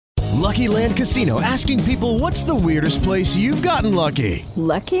Lucky Land Casino, asking people, what's the weirdest place you've gotten lucky?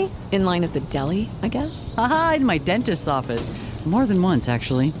 Lucky? In line at the deli, I guess? Aha, in my dentist's office. More than once,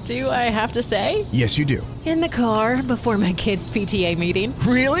 actually. Do I have to say? Yes, you do. In the car before my kids' PTA meeting.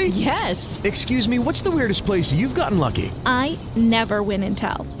 Really? Yes. Excuse me, what's the weirdest place you've gotten lucky? I never win and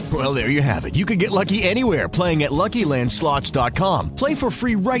tell. Well, there you have it. You can get lucky anywhere, playing at LuckyLandSlots.com. Play for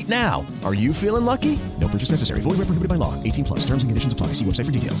free right now. Are you feeling lucky? No purchase necessary. Void where prohibited by law. 18 plus. Terms and conditions apply. See website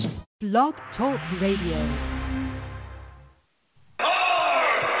for details. Blog Talk Radio.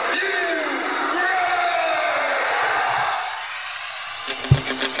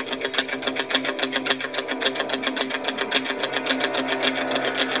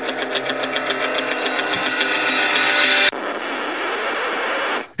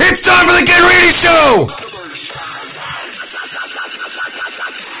 It's time for the Ken Reedy Show!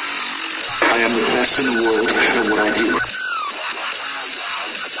 I am the best in the world at what I do.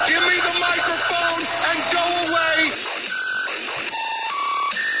 Give me the microphone and go away!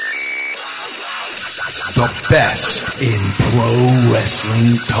 The best in pro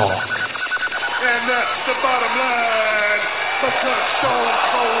wrestling talk. And that's the bottom line, because Stone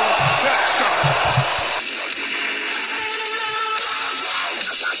Cold Jackson.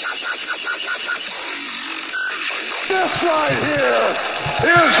 This right here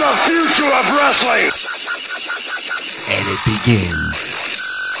is the future of wrestling. And it begins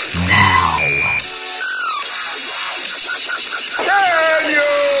now. Can you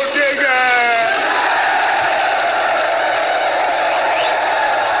dig it?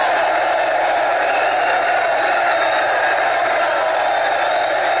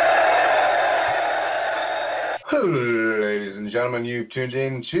 Ladies and gentlemen, you've tuned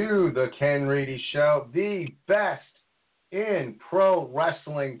in to the Ken Reedy Show, the best in pro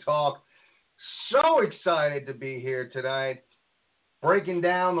wrestling talk. So excited to be here tonight, breaking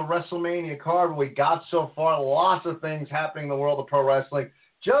down the WrestleMania card we got so far. Lots of things happening in the world of pro wrestling.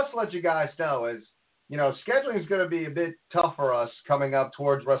 Just to let you guys know, as you know, scheduling is going to be a bit tough for us coming up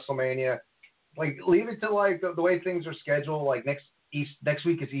towards WrestleMania. Like, leave it to like the way things are scheduled. Like next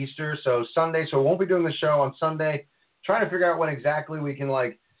week is Easter, so Sunday. So we won't be doing the show on Sunday. Trying to figure out when exactly we can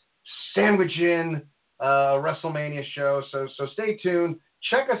like sandwich in WrestleMania show. So stay tuned.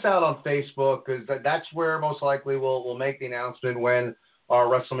 Check us out on Facebook, because that's where most likely we'll make the announcement when our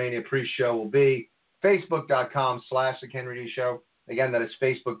WrestleMania pre-show will be. Facebook.com/The Ken Reedy Show. Again, that is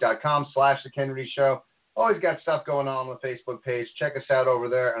Facebook.com/The Ken Reedy Show. Always got stuff going on the Facebook page. Check us out over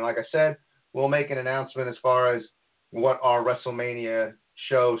there. And like I said, we'll make an announcement as far as what our WrestleMania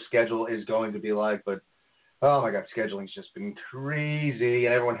show schedule is going to be like. But, oh my God, scheduling's just been crazy.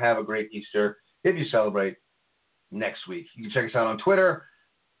 And everyone have a great Easter if you celebrate next week. You can check us out on Twitter.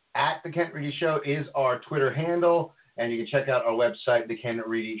 @The Kent Reedy Show is our Twitter handle. And you can check out our website,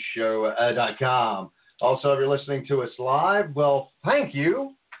 thekenreedyshow.com. Also, if you're listening to us live, well, thank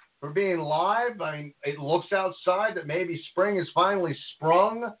you for being live. I mean, it looks outside that maybe spring has finally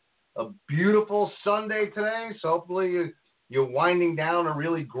sprung. A beautiful Sunday today. So hopefully you're winding down a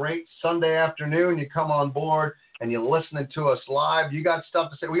really great Sunday afternoon. You come on board and you're listening to us live. You got stuff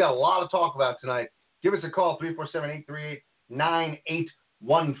to say. We got a lot to talk about tonight. Give us a call,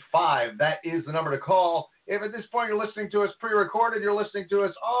 347-838-9815. That is the number to call. If at this point you're listening to us pre-recorded, you're listening to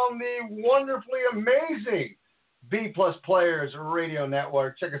us on the wonderfully amazing B+ Players Radio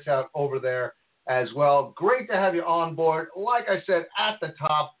Network. Check us out over there as well. Great to have you on board. Like I said at the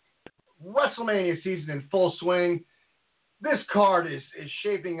top, WrestleMania season in full swing. This card is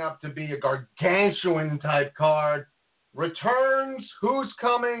shaping up to be a gargantuan type card. Returns, who's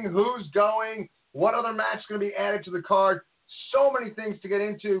coming, who's going, what other match is going to be added to the card. So many things to get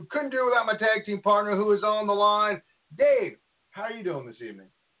into. Couldn't do without my tag team partner who is on the line. Dave, how are you doing this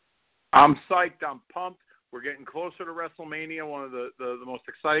evening? I'm psyched. I'm pumped. We're getting closer to WrestleMania, one of the most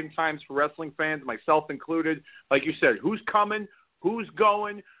exciting times for wrestling fans, myself included. Like you said, who's coming, who's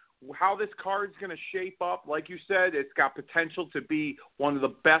going, how this card's going to shape up. Like you said, it's got potential to be one of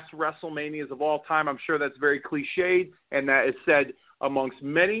the best WrestleManias of all time. I'm sure that's very cliched, and that is said amongst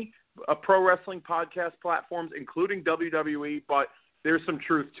many pro wrestling podcast platforms, including WWE, but there's some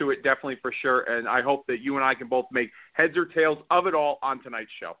truth to it, definitely for sure, and I hope that you and I can both make heads or tails of it all on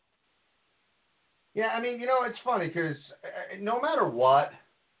tonight's show. Yeah, I mean, you know, it's funny because no matter what,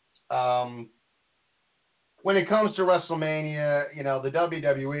 when it comes to WrestleMania, you know, the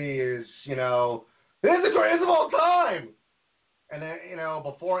WWE is, you know, this is the greatest of all time. And then, you know,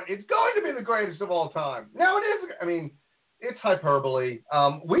 before, it's going to be the greatest of all time. Now it is, I mean, it's hyperbole.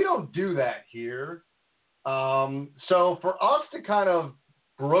 We don't do that here. So for us to kind of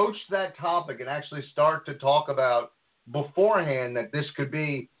broach that topic and actually start to talk about beforehand that this could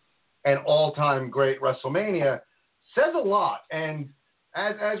be an all-time great WrestleMania says a lot. And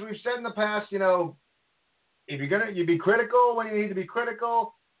as we've said in the past, you know, if you're gonna, you be critical when you need to be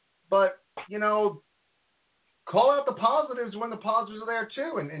critical, but you know, call out the positives when the positives are there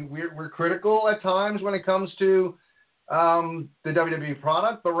too. And we're critical at times when it comes to the WWE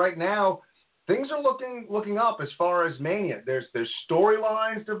product, but right now things are looking up as far as Mania. There's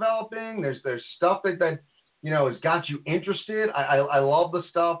storylines developing. There's stuff that you know has got you interested. I love the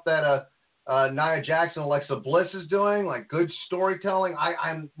stuff that Nia Jax and Alexa Bliss is doing, like good storytelling.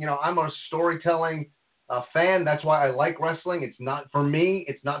 I'm a storytelling fan. That's why I like wrestling. It's not, for me,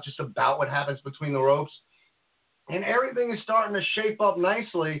 it's not just about what happens between the ropes. And everything is starting to shape up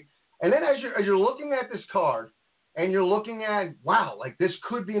nicely. And then as you're looking at this card and you're looking at, wow, like this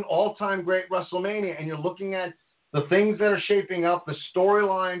could be an all-time great WrestleMania, and you're looking at the things that are shaping up, the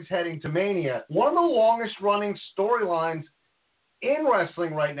storylines heading to Mania. One of the longest running storylines in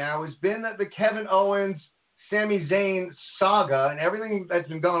wrestling right now has been that the Kevin Owens, Sami Zayn saga and everything that's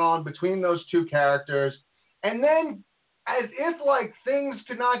been going on between those two characters. And then, as if like things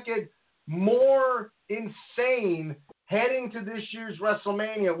could not get more insane heading to this year's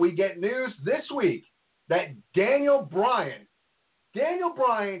WrestleMania, we get news this week that Daniel Bryan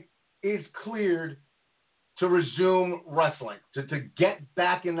is cleared to resume wrestling, to get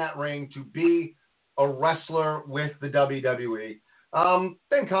back in that ring, to be a wrestler with the WWE.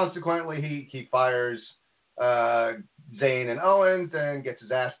 Then consequently, he fires Zayn and Owens and gets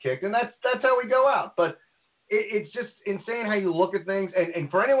his ass kicked, and that's how we go out. But it's just insane how you look at things.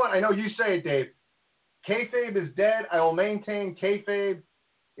 And for anyone, I know you say it, Dave, kayfabe is dead. I will maintain kayfabe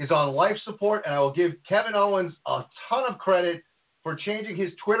is on life support, and I will give Kevin Owens a ton of credit for changing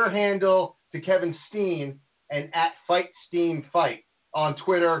his Twitter handle to Kevin Steen and @FightSteenFight on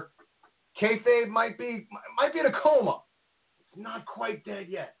Twitter. Kayfabe might be in a coma. It's not quite dead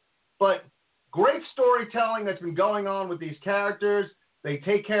yet. But great storytelling that's been going on with these characters. They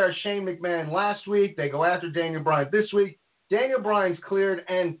take care of Shane McMahon last week. They go after Daniel Bryan this week. Daniel Bryan's cleared.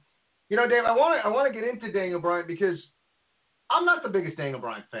 And, you know, Dave, I want to get into Daniel Bryan because I'm not the biggest Daniel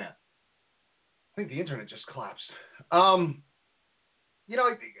Bryan fan. I think the internet just collapsed. You know,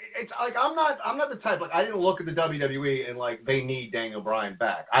 it's like I'm not the type, like I didn't look at the WWE and like they need Daniel Bryan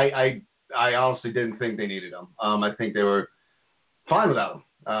back. I honestly didn't think they needed him. I think they were fine without him,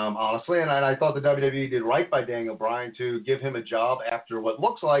 honestly. And I thought the WWE did right by Daniel Bryan to give him a job after what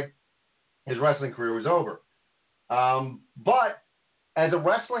looks like his wrestling career was over. But as a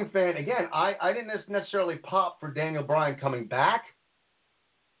wrestling fan, again, I didn't necessarily pop for Daniel Bryan coming back,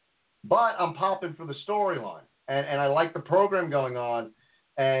 but I'm popping for the storyline. And I like the program going on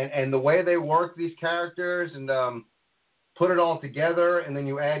and the way they work these characters and put it all together. And then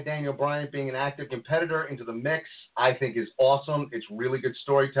you add Daniel Bryan being an active competitor into the mix, I think is awesome. It's really good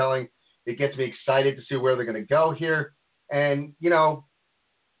storytelling. It gets me excited to see where they're going to go here. And, you know,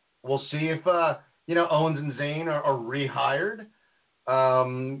 we'll see if, you know, Owens and Zayn are rehired.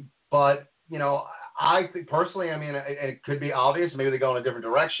 But, you know, I think personally, I mean, it could be obvious. Maybe they go in a different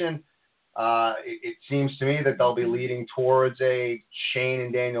direction. It seems to me that they'll be leading towards a Shane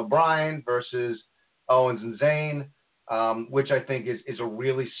and Daniel Bryan versus Owens and Zayn, which I think is a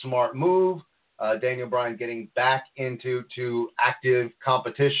really smart move. Daniel Bryan getting back into active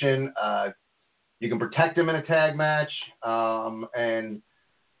competition. You can protect him in a tag match. And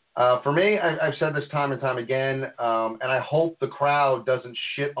for me, I've said this time and time again, and I hope the crowd doesn't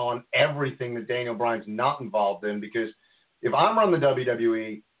shit on everything that Daniel Bryan's not involved in, because if I'm running the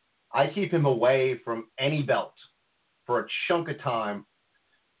WWE, I keep him away from any belt for a chunk of time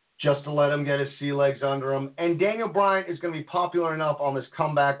just to let him get his sea legs under him. And Daniel Bryan is going to be popular enough on this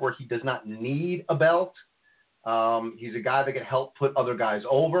comeback where he does not need a belt. He's a guy that can help put other guys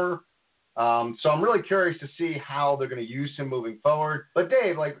over. So I'm really curious to see how they're going to use him moving forward. But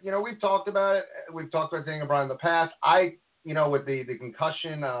Dave, like, you know, we've talked about it. We've talked about Daniel Bryan in the past. You know, with the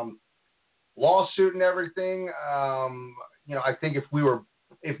concussion lawsuit and everything, you know, I think if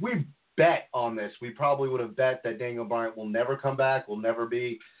we bet on this, we probably would have bet that Daniel Bryan will never come back, will never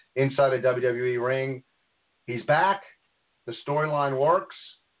be inside a WWE ring. He's back. The storyline works.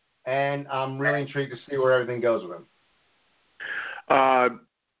 And I'm really intrigued to see where everything goes with him.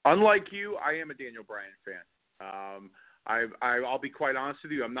 Unlike you, I am a Daniel Bryan fan. I'll be quite honest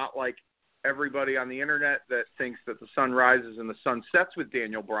with you. I'm not like everybody on the internet that thinks that the sun rises and the sun sets with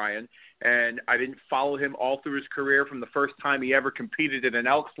Daniel Bryan. And I didn't follow him all through his career from the first time he ever competed in an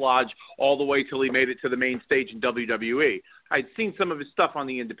Elks Lodge all the way till he made it to the main stage in WWE. I'd seen some of his stuff on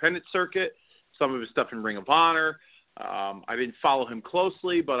the independent circuit, some of his stuff in Ring of Honor. I didn't follow him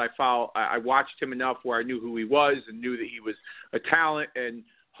closely, but I watched him enough where I knew who he was and knew that he was a talent. And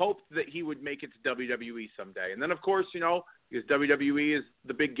hoped that he would make it to WWE someday. And then, of course, because WWE is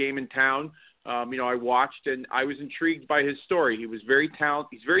the big game in town, I watched and I was intrigued by his story. He was very talented.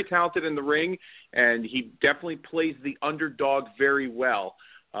 He's very talented in the ring, and he definitely plays the underdog very well.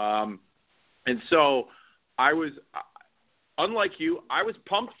 And so I was, unlike you, I was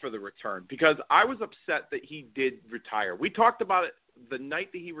pumped for the return because I was upset that he did retire. We talked about it the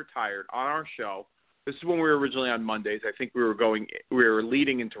night that he retired on our show. This is when we were originally on Mondays. I think we were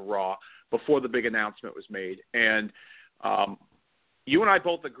leading into Raw before the big announcement was made. And you and I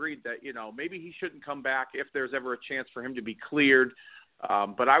both agreed that, maybe he shouldn't come back if there's ever a chance for him to be cleared.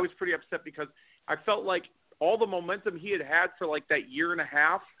 But I was pretty upset because I felt like all the momentum he had for like that year and a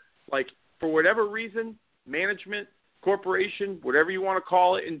half, like for whatever reason, management, corporation, whatever you want to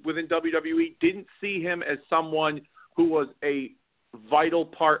call it, within WWE, didn't see him as someone who was a vital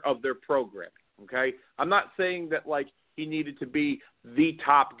part of their programming. Okay, I'm not saying that like he needed to be the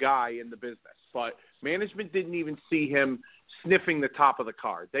top guy in the business, but management didn't even see him sniffing the top of the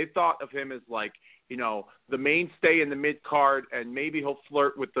card. They thought of him as like, the mainstay in the mid card, and maybe he'll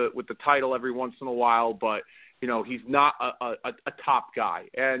flirt with the title every once in a while, but he's not a top guy.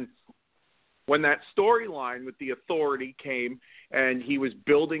 And when that storyline with the Authority came and he was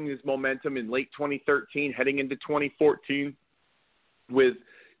building his momentum in late 2013, heading into 2014, with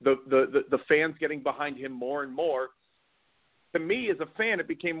the fans getting behind him more and more, to me as a fan, it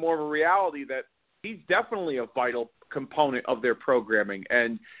became more of a reality that he's definitely a vital component of their programming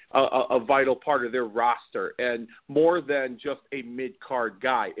and a vital part of their roster, and more than just a mid-card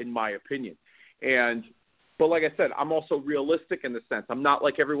guy, in my opinion. But like I said, I'm also realistic in the sense I'm not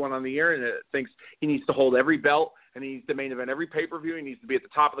like everyone on the internet that thinks he needs to hold every belt and he needs to main event every pay-per-view. He needs to be at the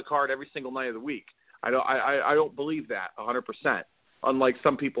top of the card every single night of the week. I don't believe that 100%, unlike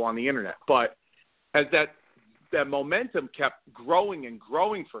some people on the internet. But as that momentum kept growing and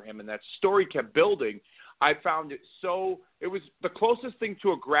growing for him and that story kept building, I found it was the closest thing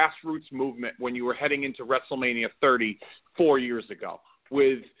to a grassroots movement when you were heading into WrestleMania 30 4 years ago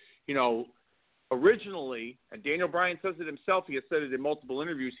with, originally, and Daniel Bryan says it himself, he has said it in multiple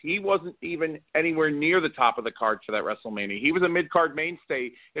interviews, he wasn't even anywhere near the top of the card for that WrestleMania. He was a mid-card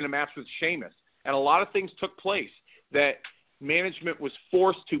mainstay in a match with Sheamus. And a lot of things took place that management was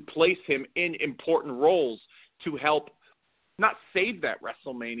forced to place him in important roles to help not save that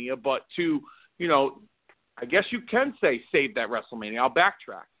WrestleMania, but to, I guess you can say save that WrestleMania. I'll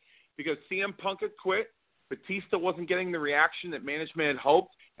backtrack. Because CM Punk had quit, Batista wasn't getting the reaction that management had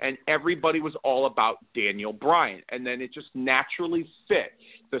hoped, and everybody was all about Daniel Bryan. And then it just naturally fit.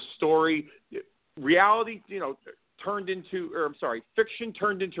 The story, reality, fiction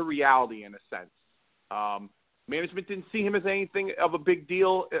turned into reality in a sense. Management didn't see him as anything of a big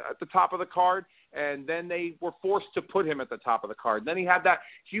deal at the top of the card, and then they were forced to put him at the top of the card. Then he had that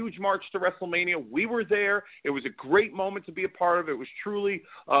huge march to WrestleMania. We were there. It was a great moment to be a part of. It was truly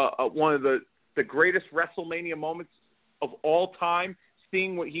one of the greatest WrestleMania moments of all time,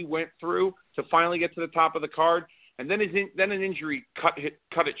 seeing what he went through to finally get to the top of the card. And then an injury cut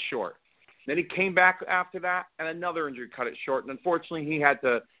it short. Then he came back after that, and another injury cut it short. And unfortunately, he had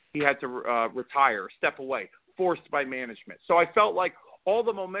to retire, step away, forced by management. So I felt like all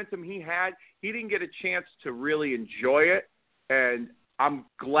the momentum he had, he didn't get a chance to really enjoy it. And I'm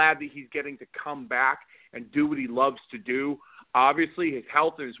glad that he's getting to come back and do what he loves to do. Obviously, his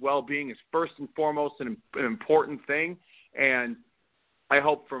health and his well-being is first and foremost an important thing. And I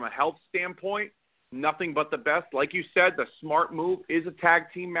hope from a health standpoint, nothing but the best. Like you said, the smart move is a tag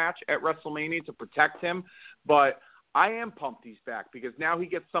team match at WrestleMania to protect him. But I am pumped he's back because now he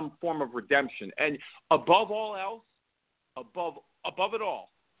gets some form of redemption. And above all else, above it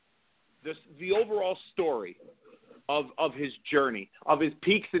all, the overall story of his journey, of his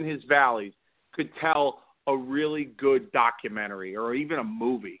peaks and his valleys, could tell a really good documentary or even a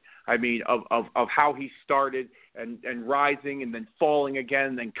movie. I mean, of how he started and rising and then falling again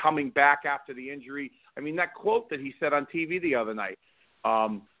and then coming back after the injury. I mean, that quote that he said on TV the other night,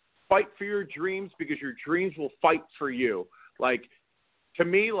 fight for your dreams because your dreams will fight for you. Like, to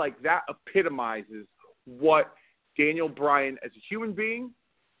me, like that epitomizes what Daniel Bryan as a human being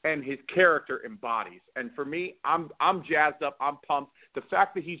and his character embodies. And for me, I'm jazzed up. I'm pumped. The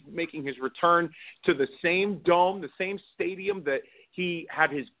fact that he's making his return to the same dome, the same stadium that he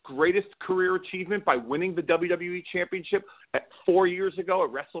had his greatest career achievement by winning the WWE Championship 4 years ago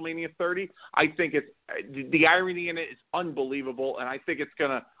at WrestleMania 30. I think the irony in it is unbelievable, and I think it's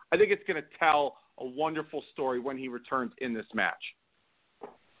gonna tell a wonderful story when he returns in this match.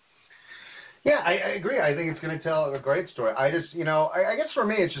 Yeah, I agree. I think it's going to tell a great story. I just, I guess for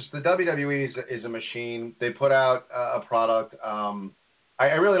me, it's just the WWE is a machine. They put out a product.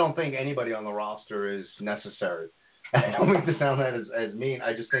 I really don't think anybody on the roster is necessary. I don't mean to sound that as mean.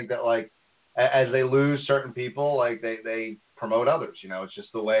 I just think that, like, as they lose certain people, like, they promote others. You know, it's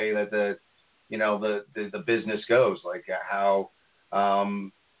just the way that the business goes, like how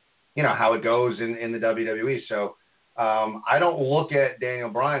how it goes in the WWE. So I don't look at Daniel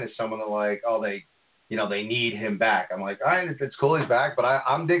Bryan as someone that, like, oh, they need him back. I'm like, all right, it's cool he's back, but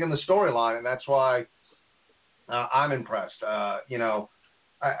I'm digging the storyline, and that's why I'm impressed.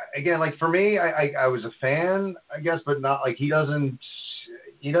 Again, like, for me, I was a fan, I guess, but not like he doesn't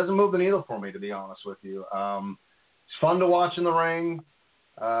move the needle for me, to be honest with you. It's fun to watch in the ring,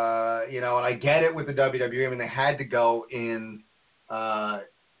 and I get it with the WWE. I mean, they had to go in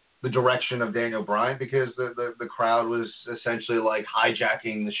the direction of Daniel Bryan because the crowd was essentially like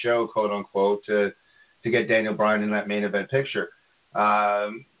hijacking the show, quote unquote, to get Daniel Bryan in that main event picture. I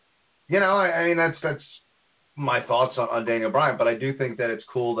mean, that's my thoughts on Daniel Bryan, but I do think that it's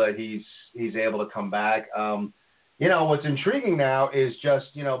cool that he's able to come back. What's intriguing now is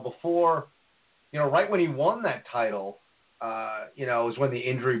just, before, right when he won that title, is when the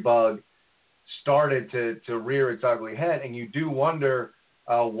injury bug started to rear its ugly head, and you do wonder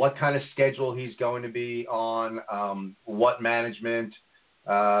what kind of schedule he's going to be on, what management,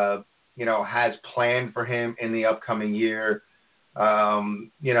 has planned for him in the upcoming year.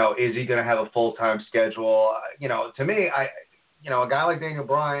 Is he going to have a full-time schedule? To me, a guy like Daniel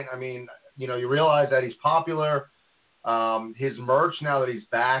Bryan, I mean, you realize that he's popular. His merch, now that he's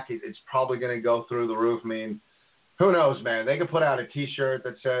back, it's probably going to go through the roof. I mean, who knows, man? They could put out a T-shirt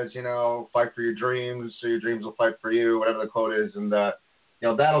that says, fight for your dreams, so your dreams will fight for you, whatever the quote is, and,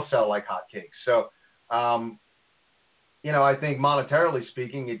 that'll sell like hotcakes. So, I think monetarily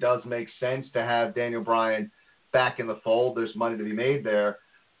speaking, it does make sense to have Daniel Bryan back in the fold. There's money to be made there.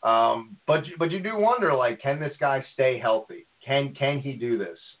 But you do wonder, like, can this guy stay healthy? Can he do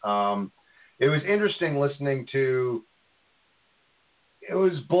this? It was interesting listening to, it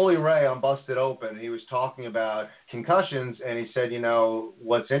was Bully Ray on Busted Open. He was talking about concussions, and he said,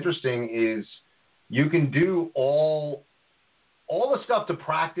 what's interesting is you can do all the stuff to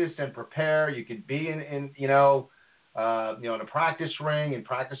practice and prepare. You could be in a practice ring and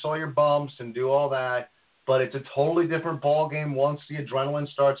practice all your bumps and do all that. But it's a totally different ball game once the adrenaline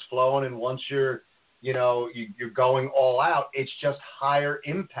starts flowing, and once you're going all out. It's just higher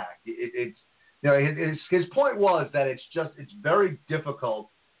impact. His point was that it's very difficult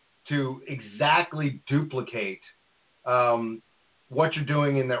to exactly duplicate what you're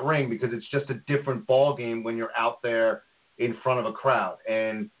doing in that ring, because it's just a different ball game when you're out there in front of a crowd.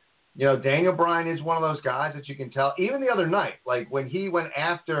 And Daniel Bryan is one of those guys that you can tell. Even the other night, like when he went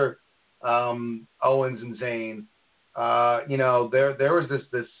after Owens and Zayn, there was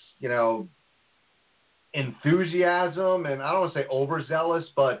this enthusiasm, and I don't want to say overzealous,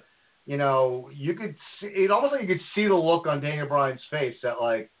 but you could see it, almost like you could see the look on Daniel Bryan's face that,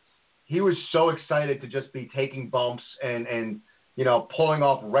 like, he was so excited to just be taking bumps and pulling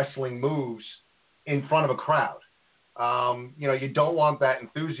off wrestling moves in front of a crowd. You don't want that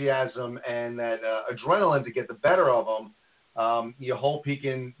enthusiasm and that adrenaline to get the better of him. You hope he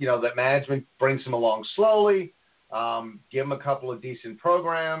can, that management brings him along slowly, give him a couple of decent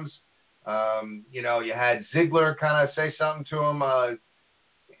programs. You had Ziggler kind of say something to him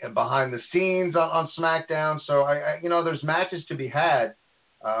behind the scenes on SmackDown. So, there's matches to be had.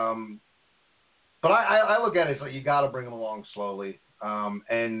 But I look at it as like you got to bring him along slowly.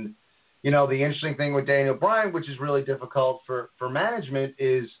 And, the interesting thing with Daniel Bryan, which is really difficult for management,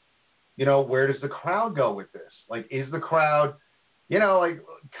 is, where does the crowd go with this? Like, is the crowd,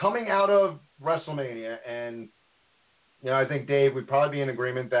 coming out of WrestleMania, and, I think, Dave, we'd probably be in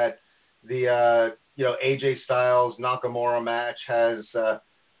agreement that the, AJ Styles Nakamura match has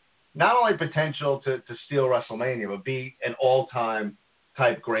not only potential to steal WrestleMania, but be an all-time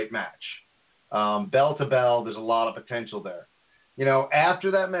type great match. Bell to bell, there's a lot of potential there.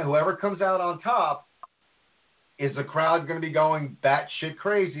 After that match, whoever comes out on top, is the crowd going to be going batshit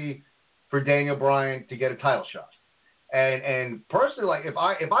crazy for Daniel Bryan to get a title shot? And personally, like, if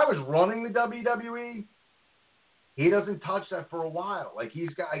I was running the WWE, he doesn't touch that for a while. Like,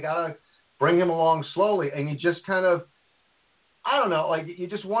 I gotta bring him along slowly, and you just kind of, I don't know, like, you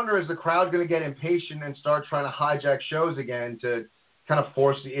just wonder, is the crowd going to get impatient and start trying to hijack shows again to kind of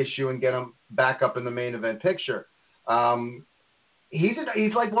force the issue and get him back up in the main event picture? He's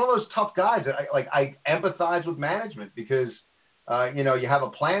like one of those tough guys that I empathize with management, because you have a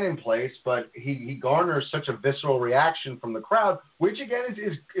plan in place, but he garners such a visceral reaction from the crowd, which again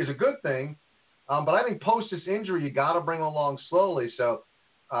is a good thing. But I think post this injury, you got to bring him along slowly. So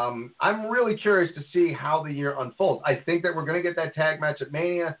I'm really curious to see how the year unfolds. I think that we're going to get that tag match at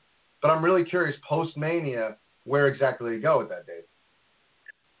Mania, but I'm really curious post-Mania where exactly to go with that, Dave.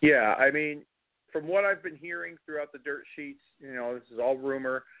 Yeah, I mean, from what I've been hearing throughout the dirt sheets, this is all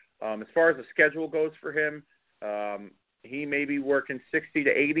rumor. As far as the schedule goes for him, he may be working 60 to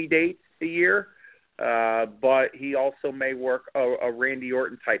 80 dates a year, but he also may work a Randy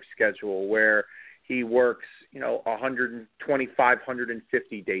Orton type schedule where he works, 125,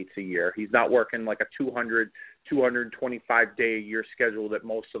 150 dates a year. He's not working like a 200, 225 day a year schedule that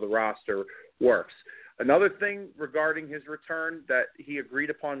most of the roster works. Another thing regarding his return that he agreed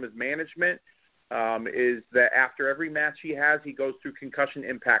upon with management is that after every match he has, he goes through concussion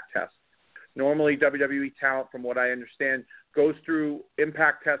impact tests. Normally, WWE talent, from what I understand, goes through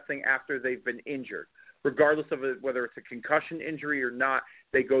impact testing after they've been injured. Regardless of whether it's a concussion injury or not,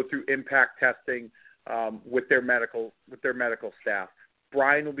 they go through impact testing with their medical staff.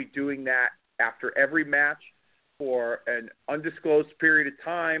 Brian will be doing that after every match for an undisclosed period of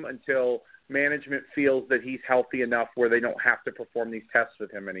time until management feels that he's healthy enough where they don't have to perform these tests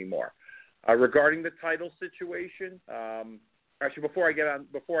with him anymore. Regarding the title situation, actually before I get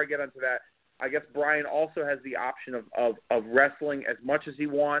onto that, I guess Brian also has the option of wrestling as much as he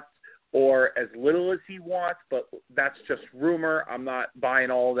wants or as little as he wants, but that's just rumor. I'm not buying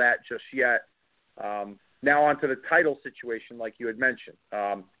all that just yet. Now onto the title situation, like you had mentioned.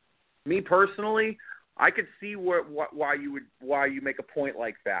 Me personally, I could see why you make a point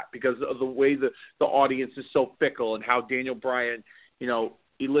like that because of the way the audience is so fickle and how Daniel Bryan,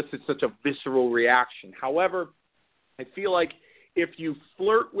 elicits such a visceral reaction. However, I feel like if you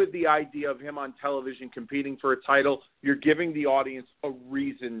flirt with the idea of him on television competing for a title, you're giving the audience a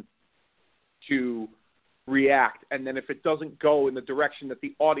reason to react. And then if it doesn't go in the direction that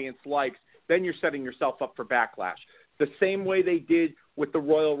the audience likes, then you're setting yourself up for backlash. The same way they did with the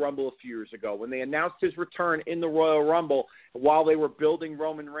Royal Rumble a few years ago. When they announced his return in the Royal Rumble while they were building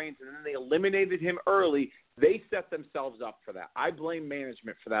Roman Reigns and then they eliminated him early, they set themselves up for that. I blame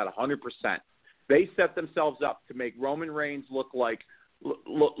management for that 100%. They set themselves up to make Roman Reigns look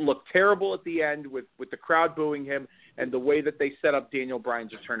terrible at the end with the crowd booing him and the way that they set up Daniel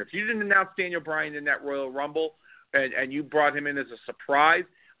Bryan's return. If you didn't announce Daniel Bryan in that Royal Rumble and you brought him in as a surprise,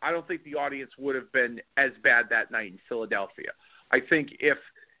 I don't think the audience would have been as bad that night in Philadelphia. I think if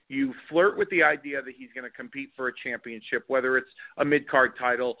you flirt with the idea that he's going to compete for a championship, whether it's a mid-card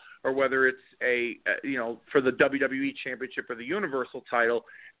title or whether it's for the WWE championship or the Universal title,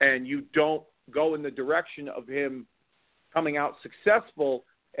 and you don't go in the direction of him coming out successful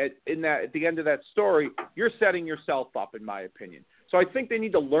at the end of that story, you're setting yourself up, in my opinion. So I think they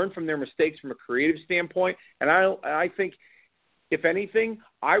need to learn from their mistakes from a creative standpoint, and I think, if anything,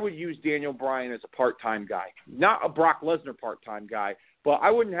 I would use Daniel Bryan as a part-time guy, not a Brock Lesnar part-time guy, but I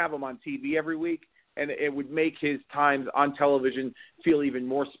wouldn't have him on TV every week, and it would make his times on television feel even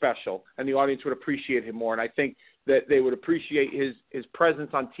more special, and the audience would appreciate him more. And I think that they would appreciate his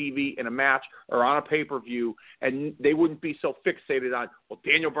presence on TV in a match or on a pay-per-view, and they wouldn't be so fixated on, well,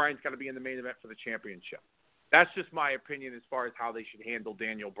 Daniel Bryan's got to be in the main event for the championship. That's just my opinion as far as how they should handle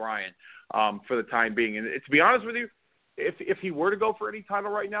Daniel Bryan for the time being. And to be honest with you, if he were to go for any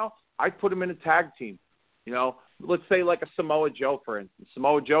title right now, I'd put him in a tag team. Let's say like a Samoa Joe, for instance.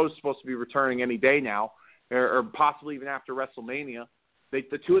 Samoa Joe is supposed to be returning any day now, or possibly even after WrestleMania.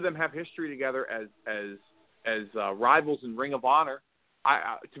 The two of them have history together as rivals in Ring of Honor.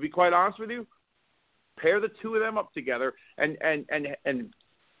 To be quite honest with you, pair the two of them up together and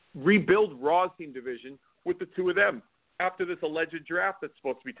rebuild Raw's team division with the two of them after this alleged draft that's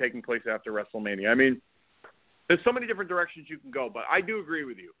supposed to be taking place after WrestleMania. I mean, there's so many different directions you can go, but I do agree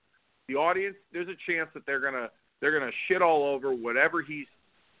with you. The audience, there's a chance that they're gonna shit all over whatever he's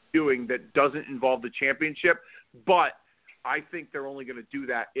doing that doesn't involve the championship. But I think they're only going to do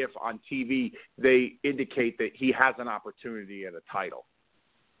that if on TV they indicate that he has an opportunity at a title.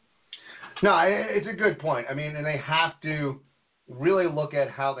 No, it's a good point. I mean, and they have to really look at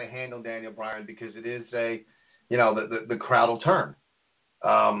how they handle Daniel Bryan because it is the crowd will turn.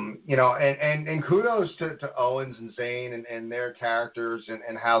 And kudos to Owens and Zayn and their characters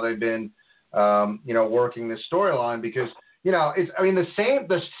and how they've been, working this storyline because,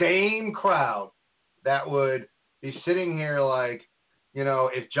 the same crowd that would be sitting here like,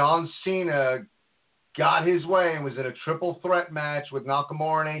 if John Cena got his way and was in a triple threat match with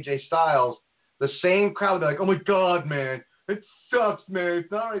Nakamura and AJ Styles, the same crowd would be like, oh my God, man, it sucks, man.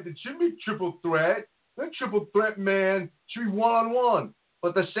 It's not right. It shouldn't be triple threat. That triple threat, man, should be one-on-one.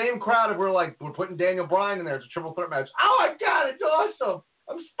 But the same crowd, if we're putting Daniel Bryan in there as a triple threat match. Oh my God, it's awesome!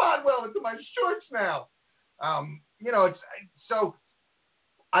 I'm spot welding to my shorts now. So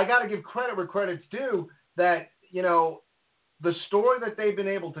I got to give credit where credit's due that, the story that they've been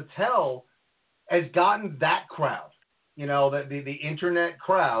able to tell has gotten that crowd, the internet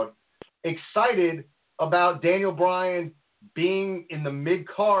crowd, excited about Daniel Bryan being in the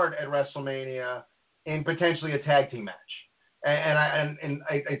mid-card at WrestleMania in potentially a tag team match. And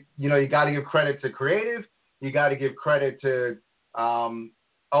I you got to give credit to creative. You got to give credit to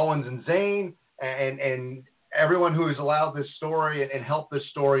Owens and Zayn and everyone who has allowed this story and helped this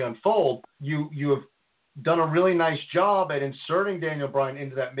story unfold. You have done a really nice job at inserting Daniel Bryan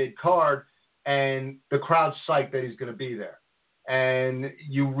into that mid-card, and the crowd's psyched that he's going to be there. And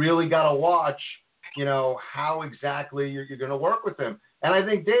you really got to watch, how exactly you're going to work with him. And I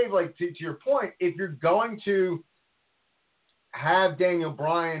think, Dave, like to your point, if you're going to have Daniel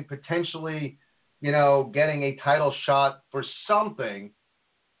Bryan potentially, getting a title shot for something,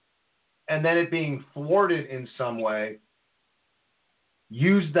 and then it being thwarted in some way,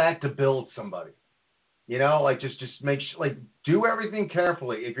 use that to build somebody. Just make do everything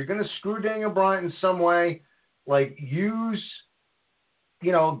carefully. If you're going to screw Daniel Bryan in some way, use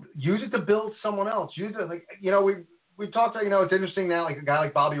it to build someone else. Use it we've talked about, it's interesting now, like a guy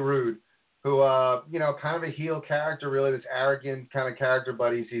like Bobby Roode, who kind of a heel character, really this arrogant kind of character,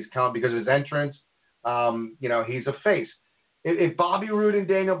 but he's come because of his entrance. He's a face. If Bobby Roode and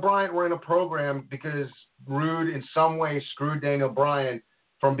Daniel Bryan were in a program because Roode in some way screwed Daniel Bryan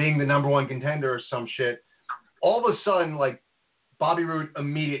from being the number one contender or some shit, all of a sudden, Bobby Roode,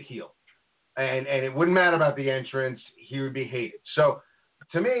 immediate heel. And it wouldn't matter about the entrance. He would be hated. So,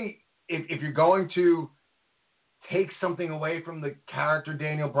 to me, if you're going to take something away from the character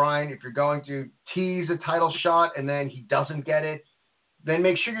Daniel Bryan, if you're going to tease a title shot and then he doesn't get it, then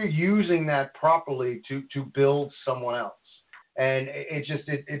make sure you're using that properly to build someone else. And it'd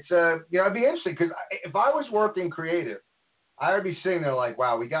be interesting because if I was working creative, I would be sitting there like,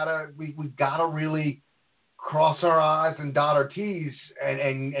 wow, we gotta really cross our I's and dot our T's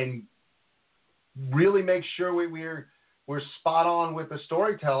and really make sure we're spot on with the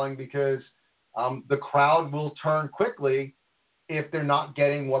storytelling, because the crowd will turn quickly if they're not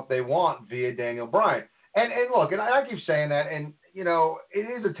getting what they want via Daniel Bryan. And look, and I keep saying that, and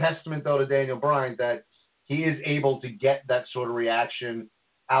it is a testament though to Daniel Bryan that he is able to get that sort of reaction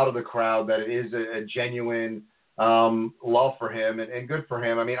out of the crowd, that it is a genuine love for him and good for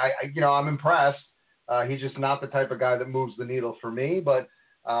him. I mean, I'm impressed. He's just not the type of guy that moves the needle for me, but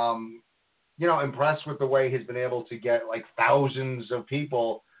impressed with the way he's been able to get thousands of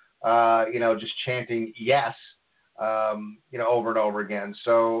people, just chanting yes, over and over again.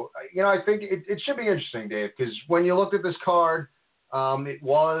 So, I think it should be interesting, Dave, because when you looked at this card, it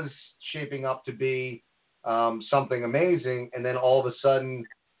was shaping up to be something amazing, and then all of a sudden,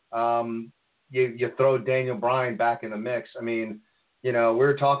 you throw Daniel Bryan back in the mix. I mean, we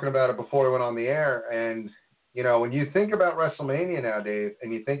were talking about it before we went on the air, and when you think about WrestleMania now, Dave,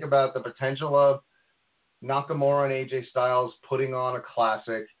 and you think about the potential of Nakamura and AJ Styles putting on a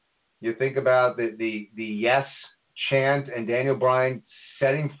classic, you think about the yes chant and Daniel Bryan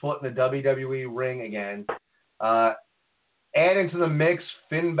setting foot in the WWE ring again. Add into the mix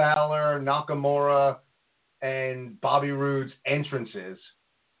Finn Balor, Nakamura, and Bobby Roode's entrances.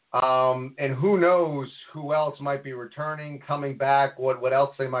 And who knows who else might be returning, coming back, what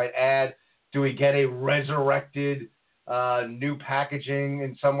else they might add. Do we get a resurrected new packaging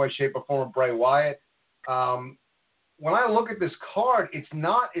in some way, shape, or form of Bray Wyatt? When I look at this card, it's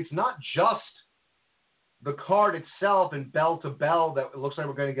not just the card itself and bell to bell that it looks like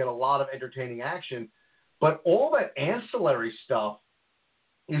we're going to get a lot of entertaining action, but all that ancillary stuff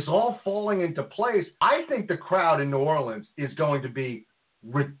is all falling into place. I think the crowd in New Orleans is going to be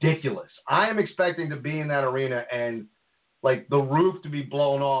ridiculous. I am expecting to be in that arena and the roof to be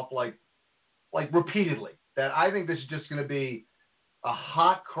blown off repeatedly. That I think this is just going to be a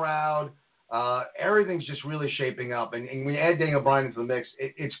hot crowd. Everything's just really shaping up. And when you add Daniel Bryan into the mix,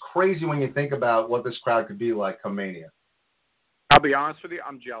 it's crazy when you think about what this crowd could be like come Mania. I'll be honest with you,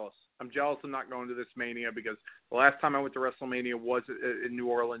 I'm jealous. I'm jealous of not going to this Mania because the last time I went to WrestleMania was in New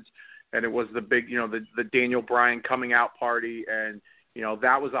Orleans, and it was the big, the Daniel Bryan coming out party, and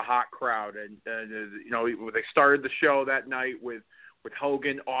that was a hot crowd. And they started the show that night with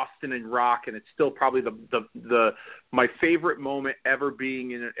Hogan, Austin, and Rock, and it's still probably my favorite moment ever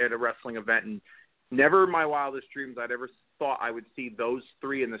being at a wrestling event. And never in my wildest dreams I'd ever thought I would see those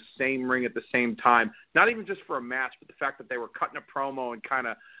three in the same ring at the same time. Not even just for a match, but the fact that they were cutting a promo and kind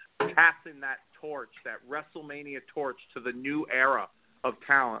of passing that torch, that WrestleMania torch, to the new era of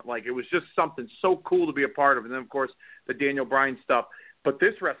talent. It was just something so cool to be a part of. And then, of course, the Daniel Bryan stuff. But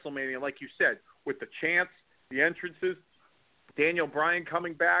this WrestleMania, like you said, with the chants, the entrances, Daniel Bryan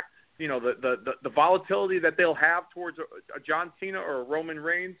coming back, you know, the volatility that they'll have towards a John Cena or a Roman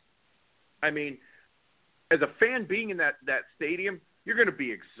Reigns. I mean, as a fan being in that stadium, you're going to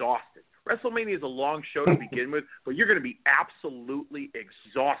be exhausted. WrestleMania is a long show to begin with, but you're going to be absolutely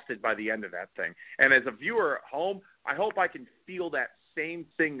exhausted by the end of that thing. And as a viewer at home, I hope I can feel that same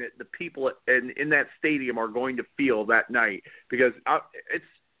thing that the people in that stadium are going to feel that night, because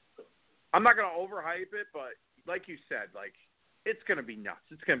I'm not going to overhype it, but like you said, like, it's going to be nuts.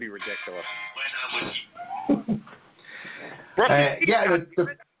 It's going to be ridiculous.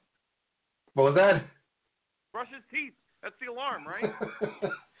 What was that? Brush his teeth. That's the alarm, right?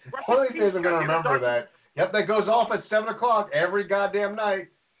 One of these days I'm going to remember that. Yep, that goes off at 7 o'clock every goddamn night.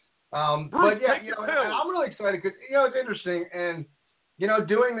 But yeah, you know, I'm really excited because, you know, it's interesting, and, you know,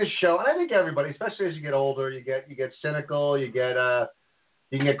 doing this show, and I think everybody, especially as you get older, you get cynical, you can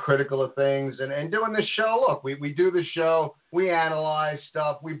get critical of things, and doing this show, look, we do the show, we analyze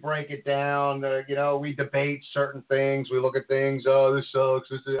stuff, we break it down, you know, we debate certain things, we look at things, oh, this sucks,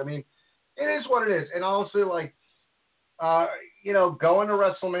 I mean, it is what it is. And also, like, you know, going to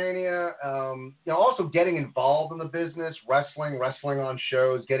WrestleMania, you know, also getting involved in the business, wrestling on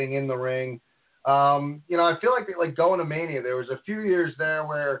shows, getting in the ring. You know, I feel like going to Mania, there was a few years there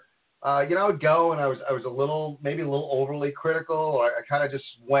where, you know, I would go and I was maybe a little overly critical, or I kind of just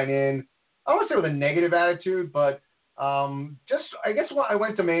went in, I don't want to say with a negative attitude, but just, I guess I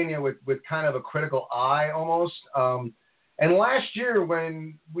went to Mania with kind of a critical eye almost. And last year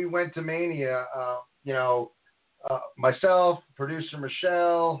when we went to Mania, you know, myself, producer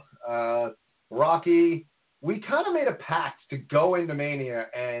Michelle, Rocky, we kind of made a pact to go into Mania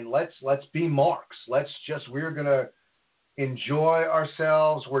and let's be marks. We're going to enjoy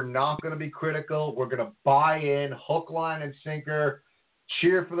ourselves. We're not going to be critical. We're going to buy in, hook, line, and sinker,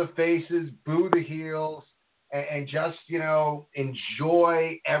 cheer for the faces, boo the heels, and just, you know,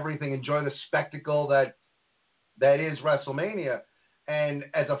 enjoy everything, enjoy the spectacle that is WrestleMania. And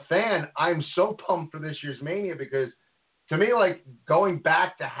as a fan, I'm so pumped for this year's Mania because, to me, like, going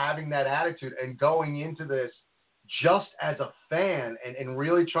back to having that attitude and going into this just as a fan and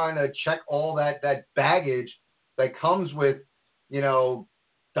really trying to check all that baggage that comes with, you know,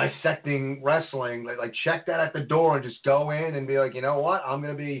 dissecting wrestling, like check that at the door and just go in and be like, you know what, I'm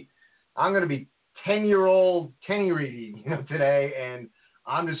gonna be 10-year-old Kenny Reedy, you know, today, and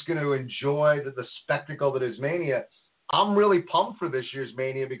I'm just gonna enjoy the spectacle that is Mania. I'm really pumped for this year's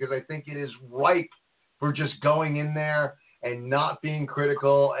Mania because I think it is ripe for just going in there and not being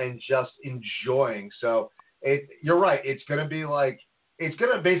critical and just enjoying. So you're right. It's going to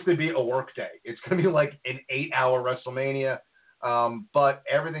basically be a work day. It's going to be like an 8-hour WrestleMania, but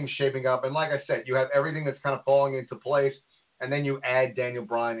everything's shaping up. And like I said, you have everything that's kind of falling into place, and then you add Daniel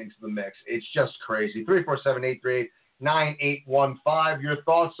Bryan into the mix. It's just crazy. 347-838-9815. Your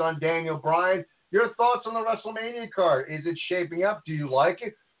thoughts on Daniel Bryan? Your thoughts on the WrestleMania card? Is it shaping up? Do you like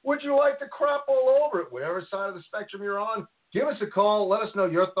it? Would you like to crap all over it? Whatever side of the spectrum you're on, give us a call. Let us know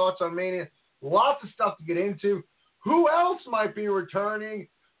your thoughts on Mania. Lots of stuff to get into. Who else might be returning?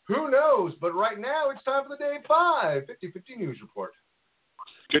 Who knows? But right now, it's time for the Dave 5 50/50 News Report.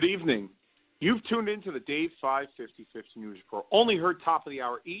 Good evening. You've tuned into the Dave 5 50/50 News Report. Only heard top of the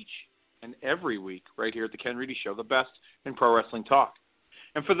hour each and every week right here at the Ken Reedy Show, the best in pro wrestling talk.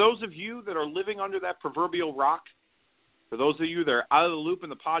 And for those of you that are living under that proverbial rock, for those of you that are out of the loop in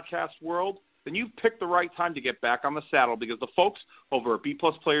the podcast world, then you've picked the right time to get back on the saddle because the folks over at B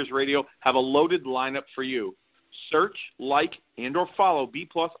Plus Players Radio have a loaded lineup for you. Search, like, and or follow B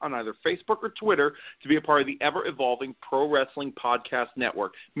Plus on either Facebook or Twitter to be a part of the ever-evolving Pro Wrestling Podcast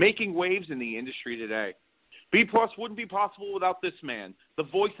Network, making waves in the industry today. B Plus wouldn't be possible without this man, the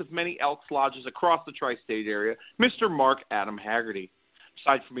voice of many Elks Lodges across the tri-state area, Mr. Mark Adam Haggerty.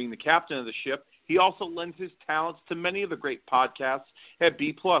 Aside from being the captain of the ship, he also lends his talents to many of the great podcasts at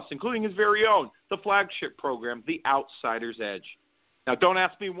B+, including his very own, the flagship program, The Outsider's Edge. Now, don't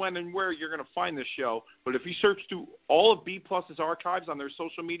ask me when and where you're going to find this show, but if you search through all of B+'s archives on their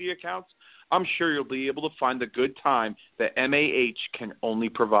social media accounts, I'm sure you'll be able to find the good time that MAH can only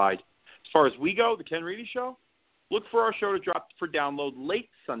provide. As far as we go, the Ken Reedy Show, look for our show to drop for download late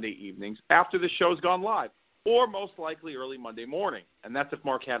Sunday evenings after the show's gone live, or most likely early Monday morning. And that's if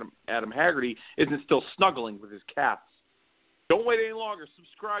Mark Adam Haggerty isn't still snuggling with his cats. Don't wait any longer.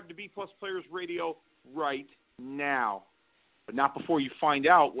 Subscribe to B Plus Players Radio right now. But not before you find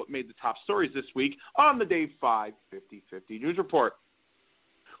out what made the top stories this week on the Dave 5 50/50 News Report.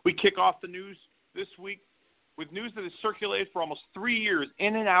 We kick off the news this week with news that has circulated for almost 3 years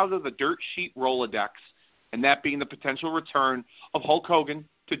in and out of the dirt sheet Rolodex, and that being the potential return of Hulk Hogan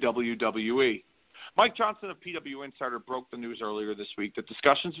to WWE. Mike Johnson of PW Insider broke the news earlier this week that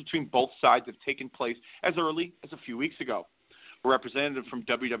discussions between both sides have taken place as early as a few weeks ago. A representative from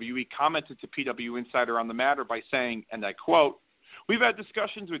WWE commented to PW Insider on the matter by saying, and I quote, "We've had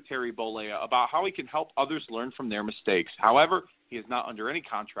discussions with Terry Bollea about how he can help others learn from their mistakes. However, he is not under any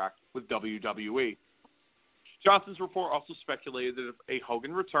contract with WWE." Johnson's report also speculated that if a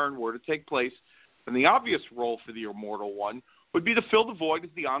Hogan return were to take place, then the obvious role for the Immortal One would be to fill the void as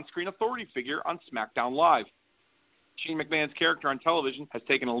the on-screen authority figure on SmackDown Live. Shane McMahon's character on television has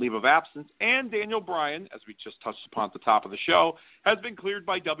taken a leave of absence, and Daniel Bryan, as we just touched upon at the top of the show, has been cleared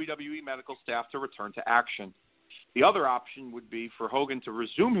by WWE medical staff to return to action. The other option would be for Hogan to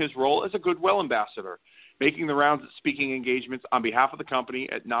resume his role as a goodwill ambassador, making the rounds at speaking engagements on behalf of the company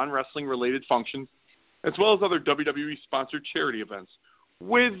at non-wrestling related functions, as well as other WWE-sponsored charity events,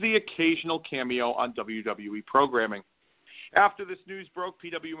 with the occasional cameo on WWE programming. After this news broke,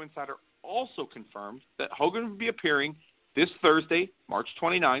 PW Insider also confirmed that Hogan would be appearing this Thursday, March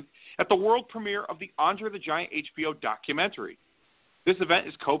 29th, at the world premiere of the Andre the Giant HBO documentary. This event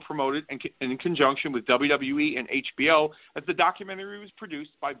is co-promoted in conjunction with WWE and HBO, as the documentary was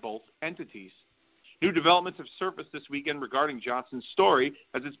produced by both entities. New developments have surfaced this weekend regarding Johnson's story,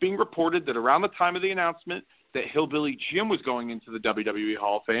 as it's being reported that around the time of the announcement that Hillbilly Jim was going into the WWE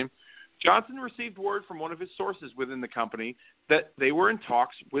Hall of Fame, Johnson received word from one of his sources within the company that they were in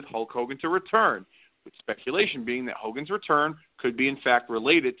talks with Hulk Hogan to return, with speculation being that Hogan's return could be in fact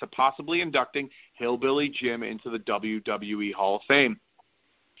related to possibly inducting Hillbilly Jim into the WWE Hall of Fame.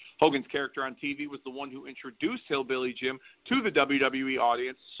 Hogan's character on TV was the one who introduced Hillbilly Jim to the WWE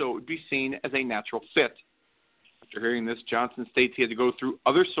audience, so it would be seen as a natural fit. After hearing this, Johnson states he had to go through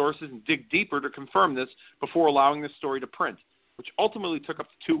other sources and dig deeper to confirm this before allowing this story to print, which ultimately took up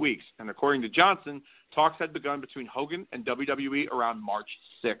to 2 weeks, and according to Johnson, talks had begun between Hogan and WWE around March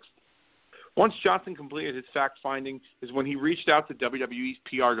 6th. Once Johnson completed his fact-finding is when he reached out to WWE's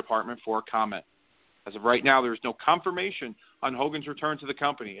PR department for a comment. As of right now, there is no confirmation on Hogan's return to the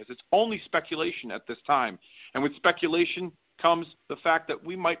company, as it's only speculation at this time. And with speculation comes the fact that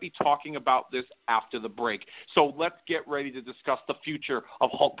we might be talking about this after the break. So let's get ready to discuss the future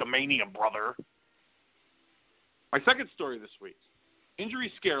of Hulkamania, brother. My second story this week.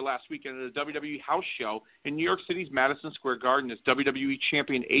 Injury scare last weekend at a WWE house show in New York City's Madison Square Garden as WWE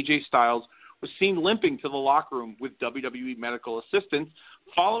champion AJ Styles was seen limping to the locker room with WWE medical assistance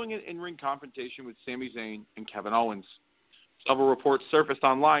following an in-ring confrontation with Sami Zayn and Kevin Owens. Several reports surfaced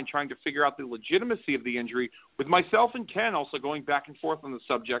online trying to figure out the legitimacy of the injury, with myself and Ken also going back and forth on the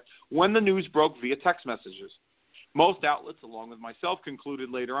subject when the news broke via text messages. Most outlets, along with myself,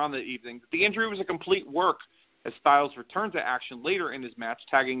 concluded later on that evening that the injury was a complete work, as Styles returned to action later in his match,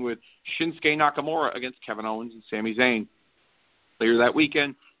 tagging with Shinsuke Nakamura against Kevin Owens and Sami Zayn. Later that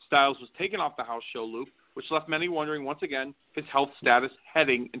weekend, Styles was taken off the house show loop, which left many wondering once again his health status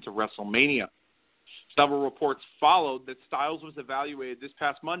heading into WrestleMania. Several reports followed that Styles was evaluated this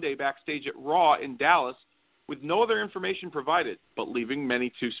past Monday backstage at Raw in Dallas, with no other information provided, but leaving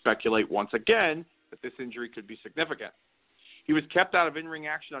many to speculate once again that this injury could be significant. He was kept out of in-ring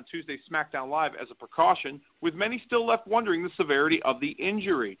action on Tuesday's SmackDown Live as a precaution, with many still left wondering the severity of the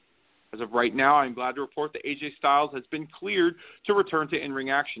injury. As of right now, I'm glad to report that AJ Styles has been cleared to return to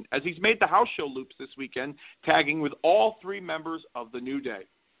in-ring action, as he's made the house show loops this weekend, tagging with all three members of the New Day.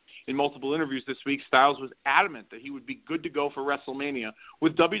 In multiple interviews this week, Styles was adamant that he would be good to go for WrestleMania,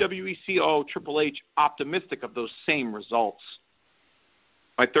 with WWE COO Triple H optimistic of those same results.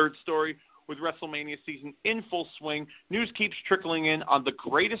 My third story, with WrestleMania season in full swing, news keeps trickling in on the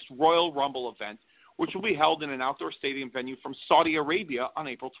greatest Royal Rumble event, which will be held in an outdoor stadium venue from Saudi Arabia on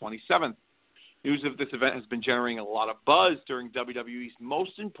April 27th. News of this event has been generating a lot of buzz during WWE's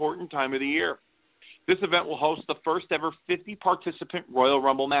most important time of the year. This event will host the first ever 50-participant Royal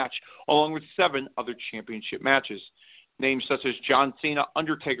Rumble match, along with 7 other championship matches. Names such as John Cena,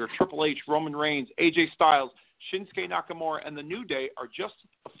 Undertaker, Triple H, Roman Reigns, AJ Styles, Shinsuke Nakamura, and the New Day are just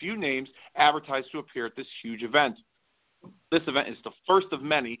a few names advertised to appear at this huge event. This event is the first of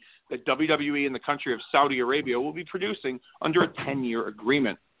many that WWE in the country of Saudi Arabia will be producing under a 10-year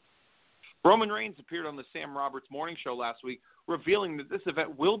agreement. Roman Reigns appeared on the Sam Roberts Morning Show last week, revealing that this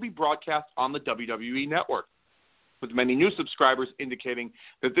event will be broadcast on the WWE Network, with many new subscribers indicating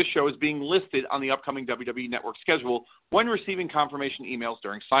that this show is being listed on the upcoming WWE Network schedule when receiving confirmation emails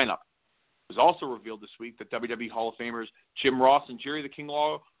during sign-up. It was also revealed this week that WWE Hall of Famers Jim Ross and Jerry the King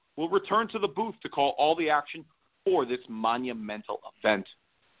Lawler will return to the booth to call all the action for this monumental event.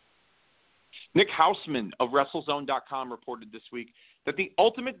 Nick Hausman of WrestleZone.com reported this week that the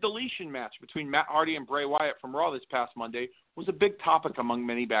Ultimate Deletion match between Matt Hardy and Bray Wyatt from Raw this past Monday was a big topic among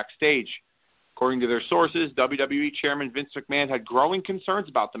many backstage. According to their sources, WWE Chairman Vince McMahon had growing concerns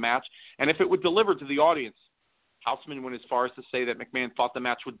about the match and if it would deliver to the audience. Houseman went as far as to say that McMahon thought the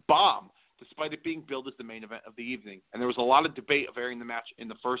match would bomb, despite it being billed as the main event of the evening, and there was a lot of debate of airing the match in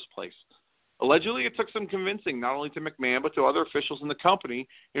the first place. Allegedly, it took some convincing, not only to McMahon, but to other officials in the company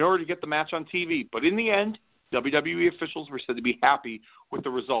in order to get the match on TV. But in the end, WWE officials were said to be happy with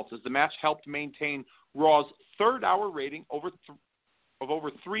the results, as the match helped maintain Raw's third-hour rating of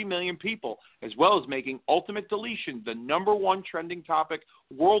over 3 million people, as well as making Ultimate Deletion the #1 trending topic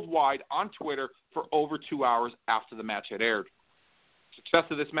worldwide on Twitter for over 2 hours after the match had aired. Success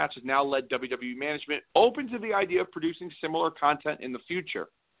of this match has now led WWE management open to the idea of producing similar content in the future.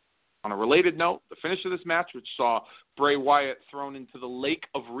 On a related note, the finish of this match, which saw Bray Wyatt thrown into the lake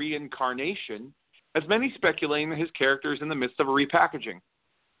of reincarnation, has many speculating that his character is in the midst of a repackaging.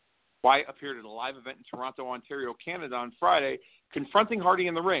 Wyatt appeared at a live event in Toronto, Ontario, Canada on Friday, confronting Hardy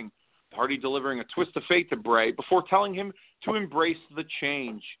in the ring, Hardy delivering a twist of fate to Bray before telling him to embrace the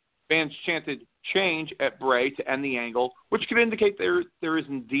change. Fans chanted "change" at Bray to end the angle, which could indicate there is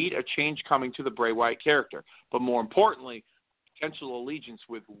indeed a change coming to the Bray Wyatt character, but more importantly, potential allegiance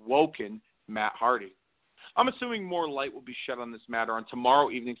with woken Matt Hardy. I'm assuming more light will be shed on this matter on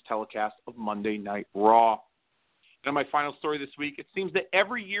tomorrow evening's telecast of Monday Night Raw. And my final story this week, it seems that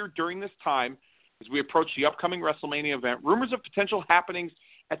every year during this time, as we approach the upcoming WrestleMania event, rumors of potential happenings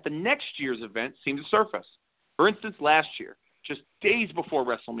at the next year's event seem to surface. For instance, last year, just days before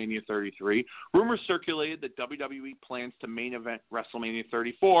WrestleMania 33, rumors circulated that WWE plans to main event WrestleMania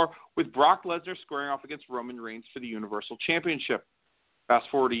 34 with Brock Lesnar squaring off against Roman Reigns for the Universal Championship. Fast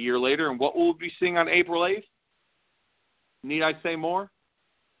forward a year later, and what will we be seeing on April 8th? Need I say more?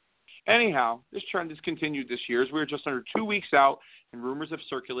 Anyhow, this trend has continued this year as we are just under 2 weeks out, and rumors have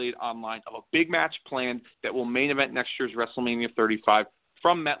circulated online of a big match planned that will main event next year's WrestleMania 35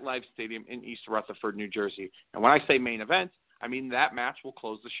 from MetLife Stadium in East Rutherford, New Jersey. And when I say main event, I mean that match will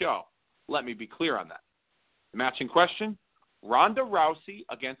close the show. Let me be clear on that. The match in question, Ronda Rousey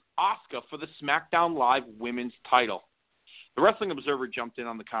against Asuka for the SmackDown Live Women's title. The Wrestling Observer jumped in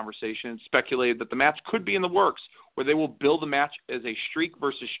on the conversation and speculated that the match could be in the works, where they will bill the match as a streak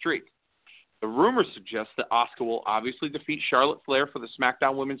versus streak. The rumors suggest that Asuka will obviously defeat Charlotte Flair for the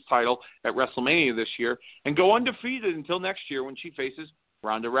SmackDown Women's title at WrestleMania this year and go undefeated until next year when she faces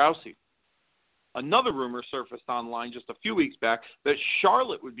Ronda Rousey. Another rumor surfaced online just a few weeks back that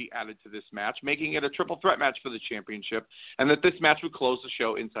Charlotte would be added to this match, making it a triple threat match for the championship, and that this match would close the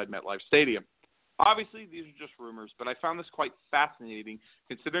show inside MetLife Stadium. Obviously, these are just rumors, but I found this quite fascinating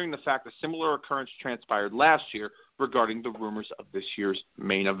considering the fact a similar occurrence transpired last year regarding the rumors of this year's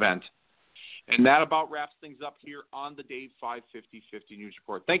main event. And that about wraps things up here on the Dave 550 News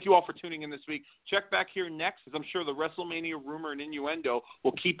Report. Thank you all for tuning in this week. Check back here next, as I'm sure the WrestleMania rumor and innuendo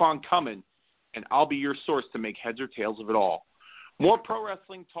will keep on coming, and I'll be your source to make heads or tails of it all. More pro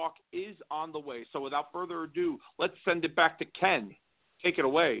wrestling talk is on the way, so without further ado, let's send it back to Ken. Take it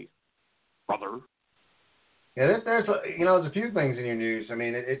away, brother. Yeah, there's a few things in your news. I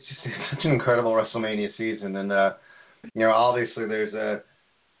mean, it's such an incredible WrestleMania season, and obviously there's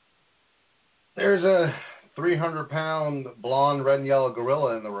a 300-pound blonde, red and yellow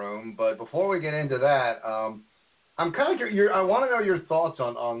gorilla in the room. But before we get into that, I'm kind of I want to know your thoughts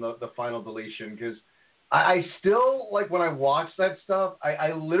on the final deletion, because I still, like, when I watch that stuff,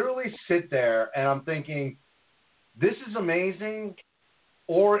 I literally sit there and I'm thinking, this is amazing,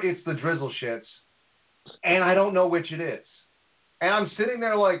 or it's the drizzle shits. And I don't know which it is. And I'm sitting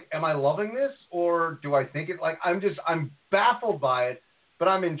there like, am I loving this? Or do I think it, like, I'm baffled by it, but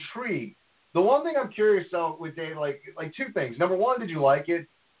I'm intrigued. The one thing I'm curious about with Dave, like two things. Number one, did you like it?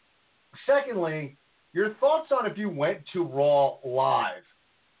 Secondly, your thoughts on if you went to Raw live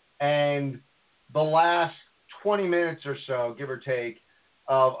and the last 20 minutes or so, give or take,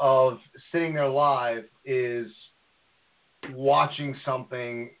 of sitting there live is watching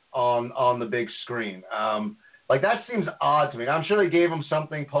something on the big screen. Like, that seems odd to me. I'm sure they gave them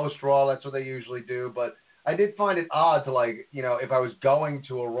something post-Raw. That's what they usually do. But I did find it odd to, like, if I was going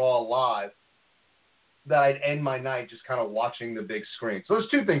to a Raw live, that I'd end my night just kind of watching the big screen. So there's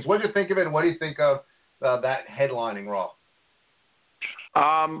two things. What did you think of it, and what do you think of that headlining Raw?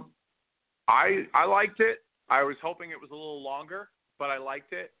 I liked it. I was hoping it was a little longer, but I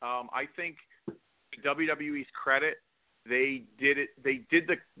liked it. I think, to WWE's credit, they did it. They did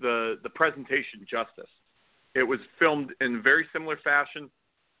the presentation justice. It was filmed in very similar fashion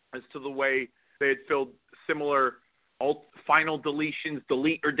as to the way they had filmed similar final deletions,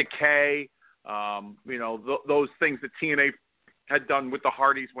 delete or decay. Those things that TNA had done with the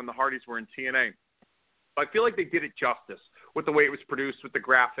Hardys when the Hardys were in TNA. I feel like they did it justice with the way it was produced, with the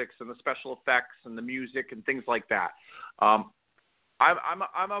graphics and the special effects and the music and things like that. I'm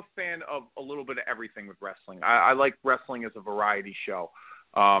a fan of a little bit of everything with wrestling. I like wrestling as a variety show.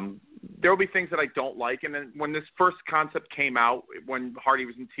 There will be things that I don't like, and then when this first concept came out, when Hardy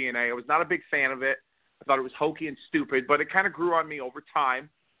was in TNA, I was not a big fan of it. I thought it was hokey and stupid, but it kind of grew on me over time.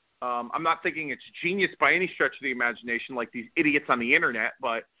 I'm not thinking it's genius by any stretch of the imagination like these idiots on the internet,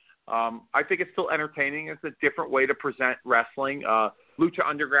 but I think it's still entertaining. It's a different way to present wrestling. Lucha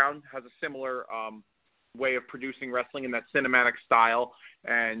Underground has a similar way of producing wrestling in that cinematic style,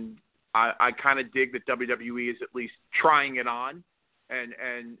 and I kind of dig that WWE is at least trying it on and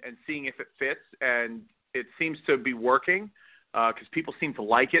seeing if it fits, and it seems to be working because people seem to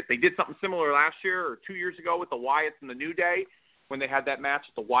like it. They did something similar last year or 2 years ago with the Wyatts and the New Day when they had that match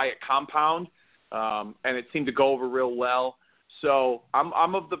at the Wyatt compound, and it seemed to go over real well. So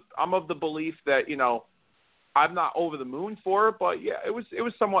I'm of the belief that, you know, I'm not over the moon for it, but yeah, it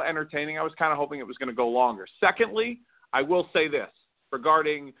was somewhat entertaining. I was kind of hoping it was going to go longer. Secondly, I will say this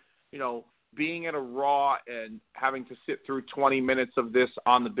regarding, you know, being at a Raw and having to sit through 20 minutes of this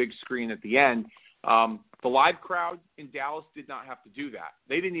on the big screen at the end. The live crowd in Dallas did not have to do that.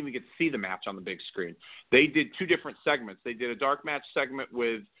 They didn't even get to see the match on the big screen. They did two different segments. They did a dark match segment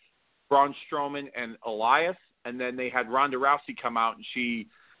with Braun Strowman and Elias, and then they had Ronda Rousey come out and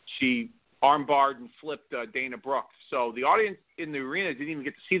she armbarred and flipped Dana Brooke. So the audience in the arena didn't even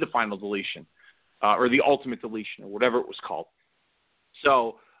get to see the final deletion or the ultimate deletion or whatever it was called.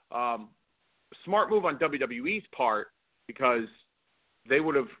 So smart move on WWE's part because they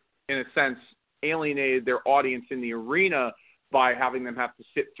would have, in a sense, alienated their audience in the arena by having them have to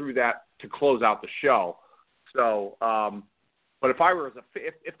sit through that to close out the show. So, but if I were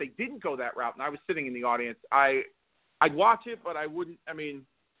if they didn't go that route and I was sitting in the audience, I'd watch it, but I wouldn't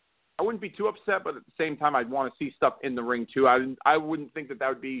be too upset. But at the same time, I'd want to see stuff in the ring too. I wouldn't think that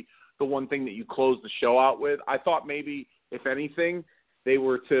would be the one thing that you close the show out with. I thought maybe, if anything, they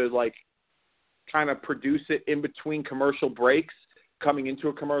were to like kind of produce it in between commercial breaks, coming into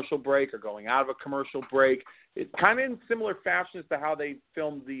a commercial break or going out of a commercial break. It's kind of in similar fashion as to how they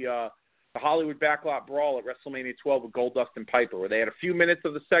filmed the Hollywood Backlot Brawl at WrestleMania 12 with Goldust and Piper, where they had a few minutes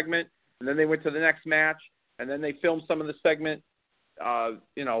of the segment, and then they went to the next match, and then they filmed some of the segment,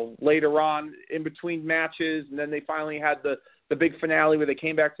 later on in between matches, and then they finally had the big finale where they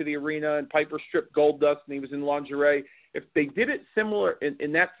came back to the arena and Piper stripped Goldust and he was in lingerie. If they did it similar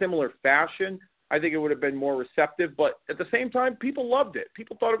in that similar fashion, I think it would have been more receptive, but at the same time, people loved it.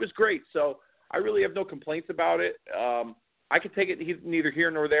 People thought it was great, so I really have no complaints about it. I could take it neither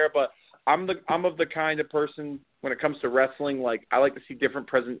here nor there, but I'm of the kind of person when it comes to wrestling, like I like to see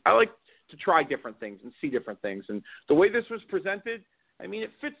I like to try different things and see different things, and the way this was presented, I mean,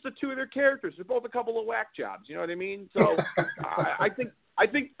 it fits the two of their characters. They're both a couple of whack jobs, you know what I mean? So I think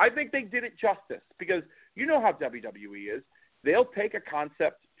they did it justice because you know how WWE is. They'll take a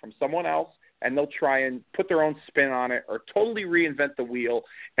concept from someone else and they'll try and put their own spin on it or totally reinvent the wheel,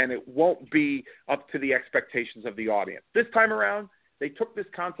 and it won't be up to the expectations of the audience. This time around, they took this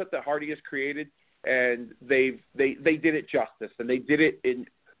concept that Hardy has created, and they did it justice, and they did it in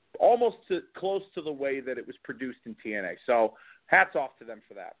almost close to the way that it was produced in TNA. So hats off to them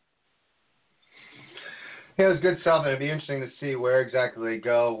for that. Yeah, it was good stuff, and it'd be interesting to see where exactly they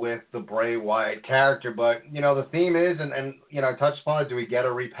go with the Bray Wyatt character. But, you know, the theme is, and you know, I touched upon it, do we get a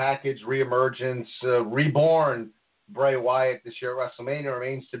repackaged, reemergence, reborn Bray Wyatt this year at WrestleMania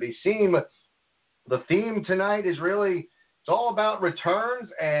remains to be seen. But the theme tonight is really, it's all about returns,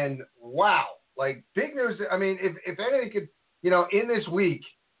 and wow, like big news. I mean, if anything could, you know, in this week,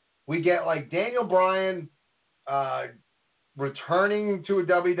 we get like Daniel Bryan returning to a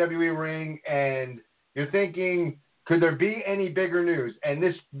WWE ring, and you're thinking, could there be any bigger news? And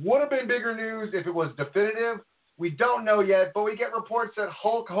this would have been bigger news if it was definitive. We don't know yet, but we get reports that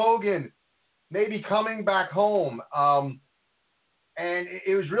Hulk Hogan may be coming back home. And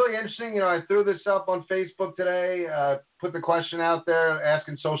it was really interesting. You know, I threw this up on Facebook today, put the question out there,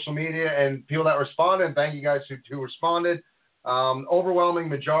 asking social media, and people that responded, and thank you guys who responded. Overwhelming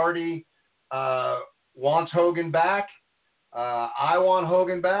majority wants Hogan back. I want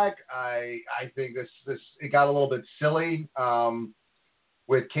Hogan back. I think this it got a little bit silly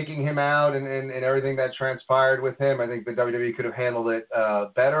with kicking him out and everything that transpired with him. I think the WWE could have handled it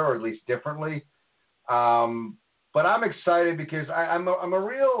better, or at least differently. But I'm excited because I'm a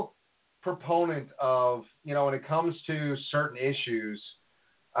real proponent of, you know, when it comes to certain issues,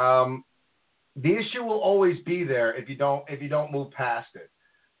 the issue will always be there if you don't move past it.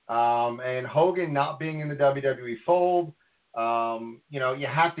 And Hogan not being in the WWE fold, you know, you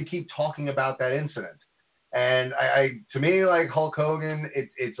have to keep talking about that incident. And to me, like Hulk Hogan,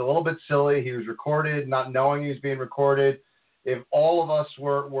 it's a little bit silly. He was recorded, not knowing he was being recorded. If all of us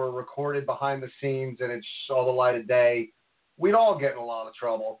were recorded behind the scenes and it saw the light of day, we'd all get in a lot of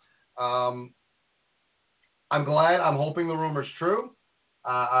trouble. I'm hoping the rumor's true.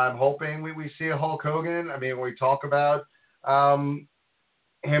 I'm hoping we see a Hulk Hogan. I mean, we talk about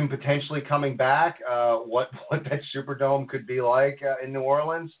him potentially coming back, what that Superdome could be like in New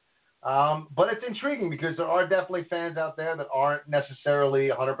Orleans. But it's intriguing because there are definitely fans out there that aren't necessarily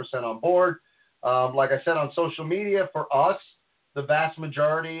 100% on board. Like I said, on social media, for us, the vast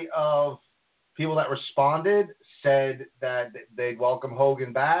majority of people that responded said that they'd welcome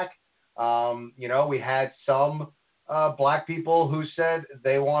Hogan back. We had some black people who said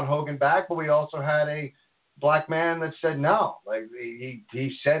they want Hogan back, but we also had a black man that said no. Like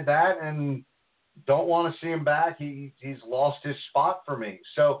he said that and don't want to see him back. He's lost his spot for me.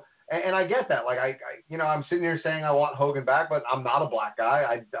 So, and I get that. Like I'm sitting here saying I want Hogan back, but I'm not a black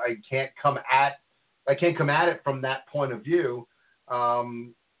guy. I can't come at it from that point of view.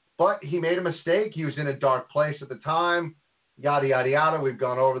 But he made a mistake. He was in a dark place at the time. Yada, yada, yada. We've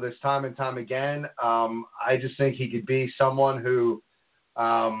gone over this time and time again. I just think he could be someone who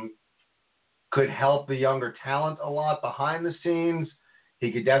could help the younger talent a lot behind the scenes.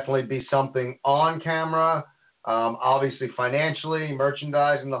 He could definitely be something on camera. Obviously, financially,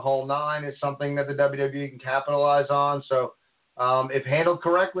 merchandise and the whole nine is something that the WWE can capitalize on. So if handled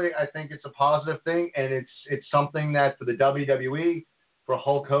correctly, I think it's a positive thing. And it's something that for the WWE, for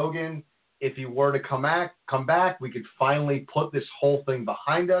Hulk Hogan, if he were to come back, we could finally put this whole thing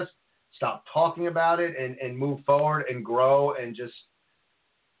behind us, stop talking about it, and move forward and grow and just,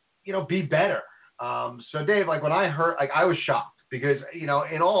 be better. So Dave, like when I heard, like I was shocked because, in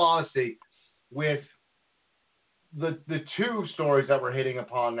all honesty, with the two stories that we're hitting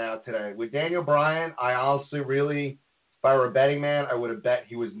upon now today, with Daniel Bryan, I honestly really, if I were a betting man, I would have bet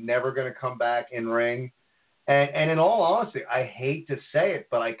he was never going to come back in ring. And in all honesty, I hate to say it,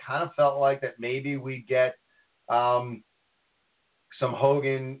 but I kind of felt like that maybe we get some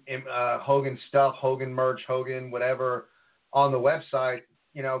Hogan stuff, Hogan merch, Hogan whatever on the website,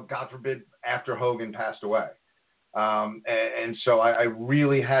 God forbid, after Hogan passed away. And so I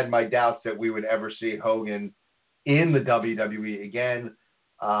really had my doubts that we would ever see Hogan in the WWE again.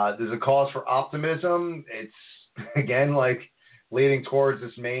 There's a cause for optimism. It's, again, like leading towards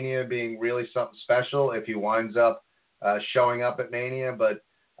this Mania being really something special if he winds up showing up at Mania. But,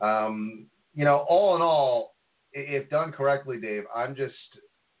 all in all, if done correctly, Dave,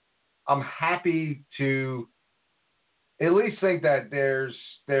 I'm happy to at least think that there's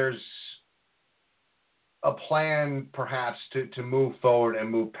a plan perhaps to move forward and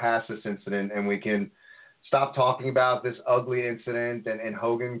move past this incident, and we can stop talking about this ugly incident, and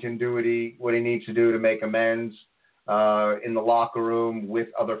Hogan can do what he needs to do to make amends in the locker room with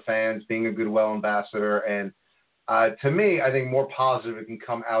other fans, being a goodwill ambassador. And to me, I think more positive it can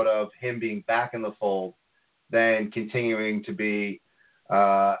come out of him being back in the fold than continuing to be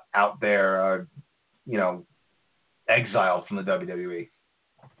out there, exiled from the WWE.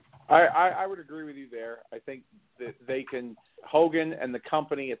 I would agree with you there. I think that Hogan and the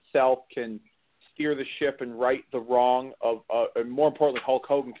company itself can steer the ship and right the wrong and more importantly, Hulk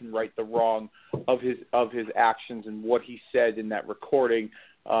Hogan can right the wrong of his actions and what he said in that recording,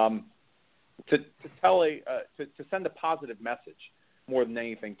 to send a positive message more than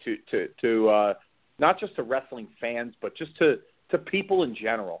anything to not just to wrestling fans but just to people in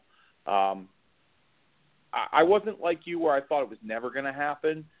general. I wasn't like you where I thought it was never going to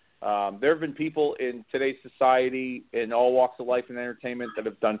happen. There have been people in today's society in all walks of life and entertainment that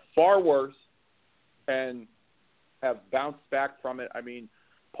have done far worse and have bounced back from it. I mean,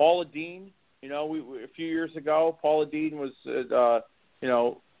 Paula Deen, a few years ago, Paula Deen was,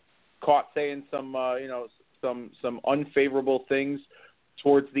 caught saying some unfavorable things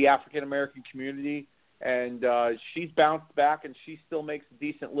towards the African American community, and she's bounced back and she still makes a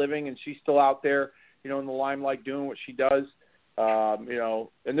decent living and she's still out there, in the limelight doing what she does. And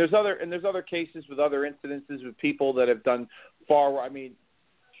there's other cases with other incidences with people that have done far. I mean,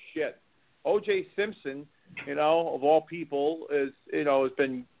 shit. O.J. Simpson, of all people, has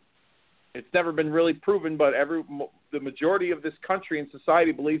been. It's never been really proven, but the majority of this country and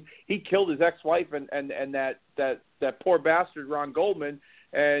society believes he killed his ex-wife and that poor bastard Ron Goldman,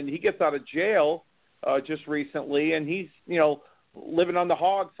 and he gets out of jail just recently, and he's living on the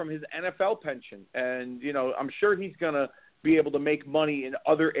hog from his NFL pension, and I'm sure he's gonna be able to make money in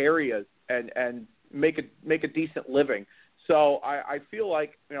other areas and make a decent living. So I feel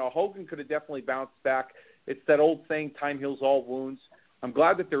like Hogan could have definitely bounced back. It's that old saying, time heals all wounds. I'm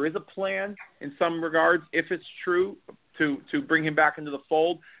glad that there is a plan in some regards, if it's true, to bring him back into the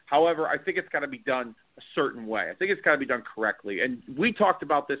fold. However, I think it's got to be done a certain way. I think it's got to be done correctly. And we talked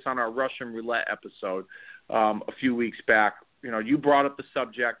about this on our Russian roulette episode a few weeks back. You brought up the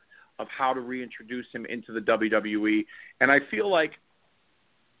subject of how to reintroduce him into the WWE. And I feel like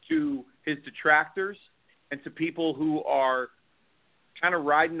to his detractors and to people who are kind of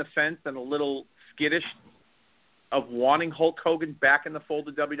riding the fence and a little skittish of wanting Hulk Hogan back in the fold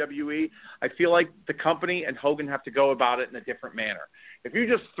of WWE, I feel like the company and Hogan have to go about it in a different manner. If you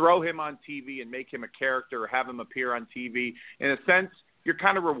just throw him on TV and make him a character or have him appear on TV, in a sense, you're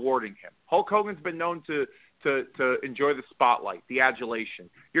kind of rewarding him. Hulk Hogan's been known to enjoy the spotlight, the adulation.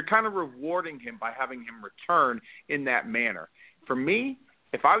 You're kind of rewarding him by having him return in that manner. For me,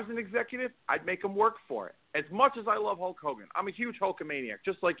 if I was an executive, I'd make him work for it. As much as I love Hulk Hogan, I'm a huge Hulkamaniac,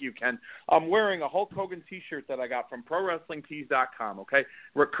 just like you, Ken. I'm wearing a Hulk Hogan T-shirt that I got from ProWrestlingTees.com, okay?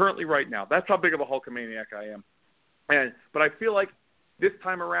 Currently right now. That's how big of a Hulkamaniac I am. But I feel like this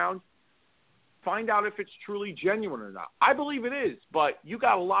time around, find out if it's truly genuine or not. I believe it is, but you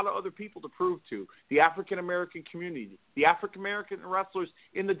got a lot of other people to prove to. The African-American community, the African-American wrestlers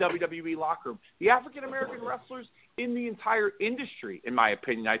in the WWE locker room, the African-American wrestlers in the entire industry, in my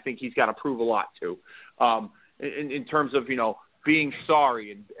opinion. I think he's got to prove a lot to in terms of, being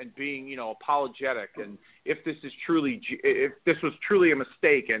sorry and being, apologetic. And if this was truly a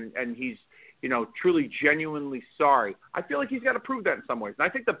mistake and he's, truly genuinely sorry, I feel like he's got to prove that in some ways. And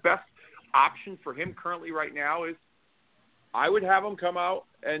I think the best option for him currently right now is I would have him come out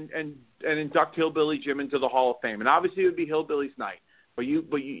and induct Hillbilly Jim into the Hall of Fame. And obviously it would be Hillbilly's night. But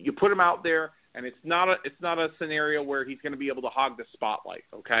you put him out there, and it's not a scenario where he's going to be able to hog the spotlight,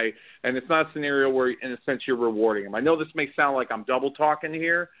 okay? And it's not a scenario where, in a sense, you're rewarding him. I know this may sound like I'm double talking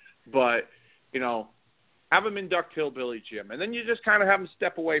here, but have him induct Hillbilly Jim, and then you just kind of have him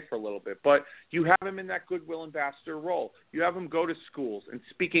step away for a little bit. But you have him in that goodwill ambassador role. You have him go to schools and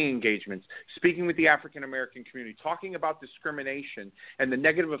speaking engagements, speaking with the African-American community, talking about discrimination and the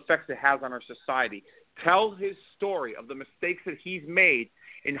negative effects it has on our society. Tell his story of the mistakes that he's made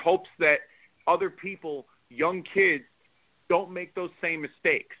in hopes that other people, young kids, don't make those same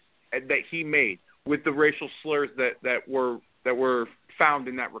mistakes that he made with the racial slurs that were found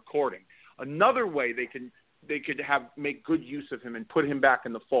in that recording. Another way they could make good use of him and put him back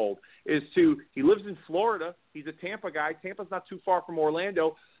in the fold is he lives in Florida. He's a Tampa guy. Tampa's not too far from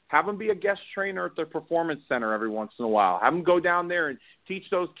Orlando. Have him be a guest trainer at the Performance Center every once in a while. Have him go down there and teach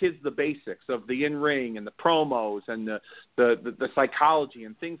those kids the basics of the in-ring and the promos and the psychology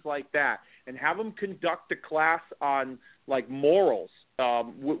and things like that. And have them conduct a class on, like, morals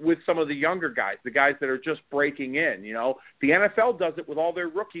with some of the younger guys, the guys that are just breaking in, The NFL does it with all their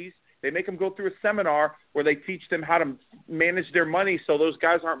rookies. They make them go through a seminar where they teach them how to manage their money so those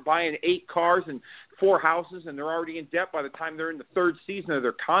guys aren't buying 8 cars and 4 houses and they're already in debt by the time they're in the 3rd season of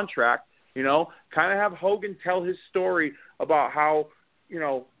their contract. Kind of have Hogan tell his story about how,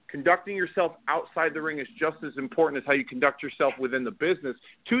 conducting yourself outside the ring is just as important as how you conduct yourself within the business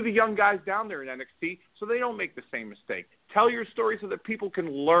to the young guys down there in NXT so they don't make the same mistake. Tell your story so that people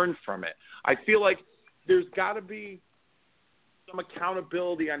can learn from it. I feel like there's got to be some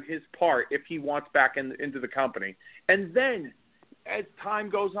accountability on his part if he wants back into the company. And then, as time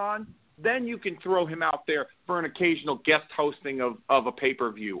goes on, then you can throw him out there for an occasional guest hosting of a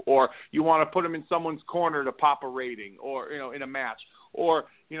pay-per-view, or you want to put him in someone's corner to pop a rating, or in a match, or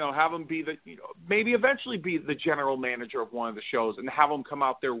have him be maybe eventually be the general manager of one of the shows and have him come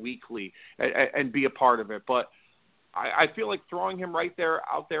out there weekly and be a part of it. But I feel like throwing him out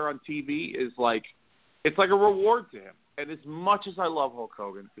there on TV is it's like a reward to him. And as much as I love Hulk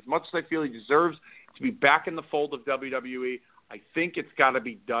Hogan, as much as I feel he deserves to be back in the fold of WWE, I think it's got to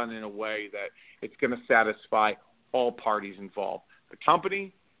be done in a way that it's going to satisfy all parties involved. The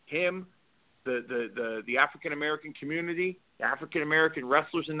company, him, the African-American community, the African-American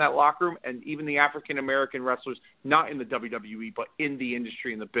wrestlers in that locker room, and even the African-American wrestlers not in the WWE but in the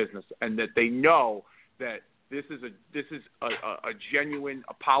industry and the business, and that they know that this is a genuine,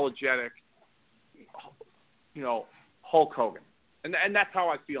 apologetic, Hulk Hogan. And that's how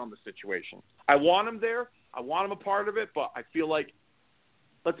I feel in the situation. I want him there. I want him a part of it, but I feel like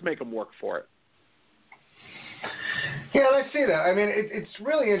let's make him work for it. Yeah, let's see that. I mean, it's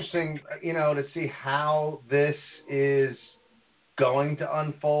really interesting, to see how this is going to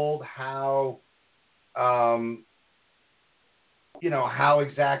unfold, how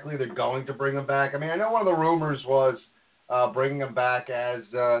exactly they're going to bring him back. I mean, I know one of the rumors was bringing him back as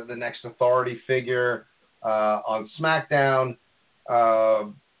the next authority figure on SmackDown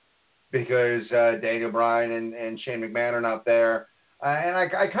because Daniel Bryan and Shane McMahon are not there. And I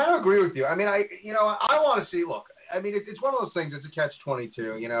kind of agree with you. I mean, I want to see. Look, I mean, it's one of those things. It's a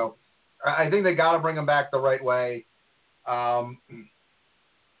catch-22. You know, I think they got to bring him back the right way.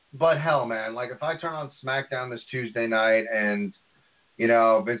 But hell, man, like if I turn on SmackDown this Tuesday night and, you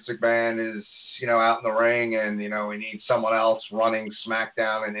know, Vince McMahon is, you know, out in the ring and, you know, we need someone else running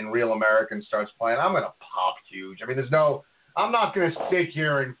SmackDown and Real American starts playing, I'm going to pop huge. I mean, I'm not going to sit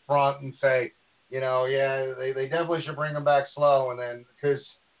here in front and say, you know, yeah, they definitely should bring him back slow, and then, because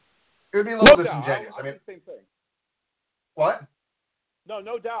it would be a little disingenuous. I mean, the same thing. What?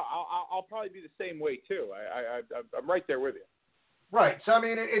 No doubt. I'll probably be the same way too. I'm right there with you. Right. So I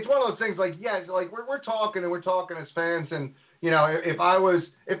mean, it's one of those things. Like, yeah, like we're talking as fans, and you know, if I were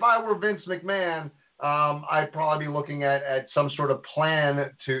Vince McMahon, I'd probably be looking at some sort of plan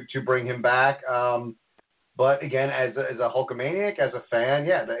to bring him back. But again, as a Hulkamaniac, as a fan,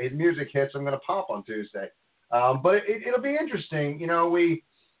 yeah, his music hits, I'm going to pop on Tuesday. But it'll be interesting. You know, we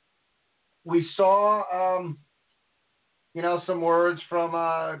saw, you know, some words from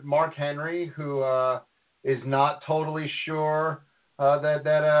Mark Henry, who is not totally sure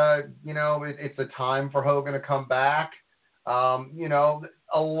that you know, it's a time for Hogan to come back. You know,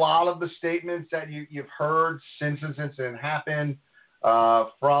 a lot of the statements that you've heard since this incident happened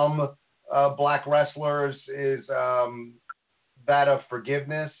from black wrestlers is that of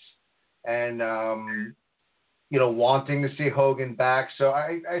forgiveness and, you know, wanting to see Hogan back. So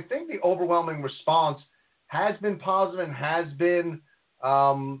I think the overwhelming response has been positive and has been,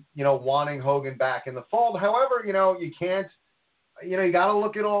 you know, wanting Hogan back in the fold. However, you know, you can't, you know, you got to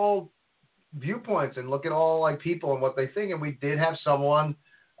look at all viewpoints and look at all like people and what they think. And we did have someone,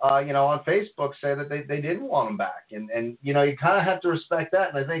 you know, on Facebook say that they didn't want him back. And, you know, you kind of have to respect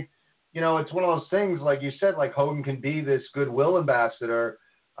that. And I think, you know, it's one of those things, like you said, like Hogan can be this goodwill ambassador.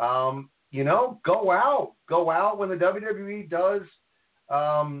 You know, go out when the WWE does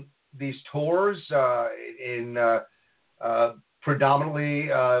these tours in predominantly,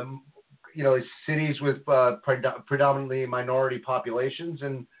 you know, cities with predominantly minority populations,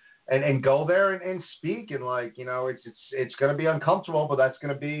 and go there and speak. And like, you know, it's going to be uncomfortable, but that's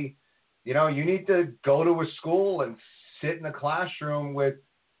going to be, you know, you need to go to a school and sit in a classroom with,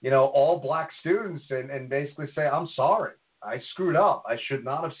 you know, all black students and basically say, I'm sorry, I screwed up. I should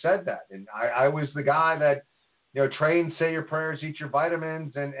not have said that. And I was the guy that, you know, train, say your prayers, eat your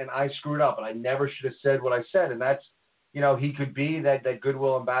vitamins, and I screwed up. And I never should have said what I said. And that's, you know, he could be that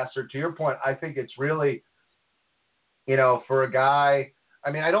goodwill ambassador. To your point, I think it's really, you know, for a guy, I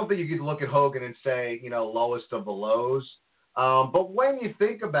mean, I don't think you could look at Hogan and say, you know, lowest of the lows. But when you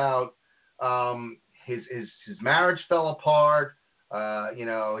think about his marriage fell apart, you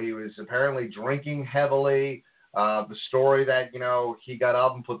know, he was apparently drinking heavily. The story that, you know, he got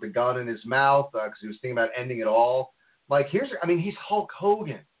up and put the gun in his mouth because he was thinking about ending it all. Like, he's Hulk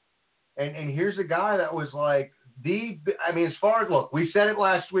Hogan. And here's a guy that was like as far as, look, we said it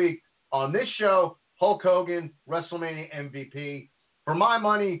last week on this show, Hulk Hogan, WrestleMania MVP. For my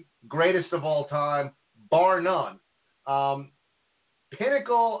money, greatest of all time, bar none.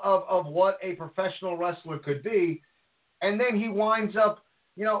 Pinnacle of what a professional wrestler could be. And then he winds up,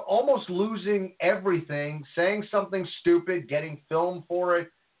 you know, almost losing everything, saying something stupid, getting filmed for it.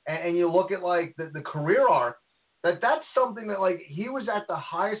 And you look at, like, the career arc, that's something that, like, he was at the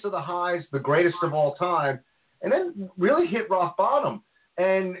highest of the highs, the greatest of all time, and then really hit rock bottom.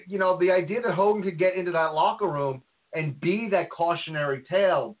 And, you know, the idea that Hogan could get into that locker room and be that cautionary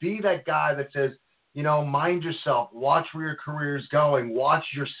tale, be that guy that says, you know, mind yourself, watch where your career is going, watch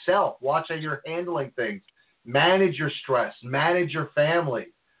yourself, watch how you're handling things, manage your stress, manage your family,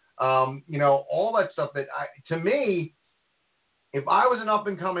 you know, all that stuff that, to me, if I was an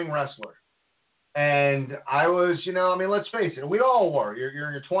up-and-coming wrestler and I was, you know, I mean, let's face it, we all were. You're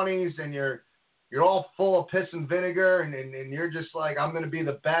in your 20s and you're all full of piss and vinegar and you're just like, I'm going to be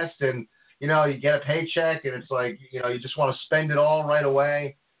the best. And, you know, you get a paycheck and it's like, you know, you just want to spend it all right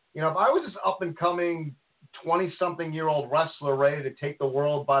away. You know, if I was this up-and-coming 20-something-year-old wrestler ready to take the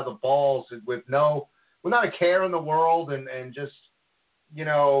world by the balls with not a care in the world and just, you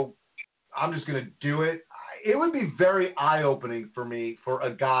know, I'm just going to do it, it would be very eye-opening for me, for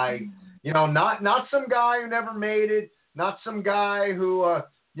a guy, you know, not some guy who never made it, not some guy who,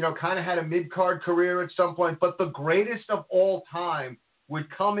 you know, kind of had a mid-card career at some point, but the greatest of all time would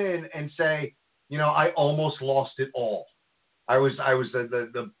come in and say, you know, I almost lost it all. I was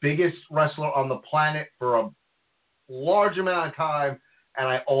the biggest wrestler on the planet for a large amount of time, and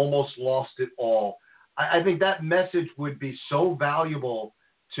I almost lost it all. I think that message would be so valuable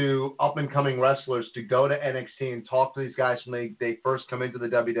to up-and-coming wrestlers to go to NXT and talk to these guys when they first come into the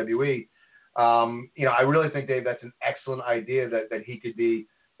WWE. I really think, Dave, that's an excellent idea that he could be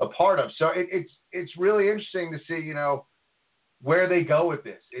a part of. So it's really interesting to see, where they go with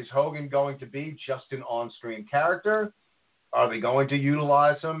this. Is Hogan going to be just an on-screen character? Are they going to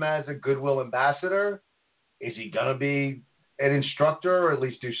utilize him as a goodwill ambassador? Is he going to be an instructor or at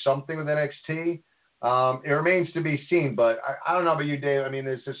least do something with NXT? It remains to be seen, but I don't know about you, Dave. I mean,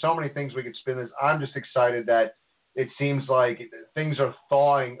 there's so many things we could spin this. I'm just excited that it seems like things are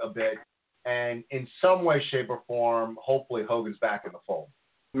thawing a bit, and in some way, shape, or form, hopefully Hogan's back in the fold.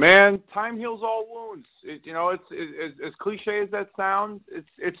 Man, time heals all wounds. It's as cliche as that sounds,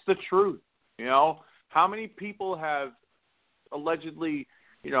 it's the truth. How many people have allegedly,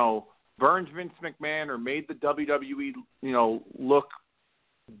 burned Vince McMahon or made the WWE, look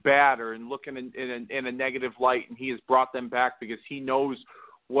bad or look in a negative light, and he has brought them back because he knows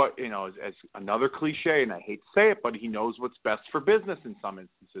what, as another cliche, and I hate to say it, but he knows what's best for business in some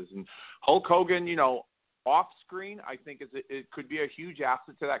instances. And Hulk Hogan, off screen, I think it could be a huge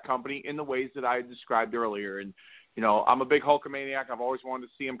asset to that company in the ways that I described earlier. And, I'm a big Hulkamaniac. I've always wanted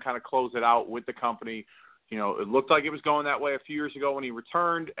to see him kind of close it out with the company. It looked like it was going that way a few years ago when he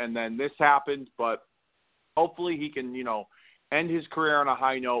returned, and then this happened. But hopefully he can, end his career on a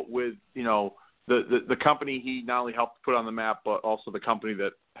high note with, the company he not only helped put on the map, but also the company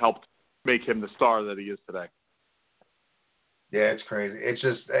that helped make him the star that he is today. Yeah, it's crazy. It's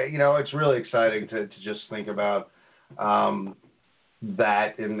just, it's really exciting to just think about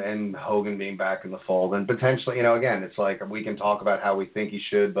that and Hogan being back in the fold. And potentially, again, it's like we can talk about how we think he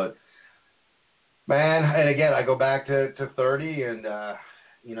should, but man, and again, I go back to 30 and,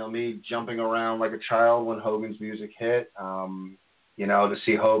 me jumping around like a child when Hogan's music hit. To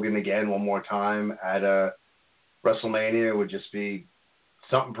see Hogan again one more time at WrestleMania would just be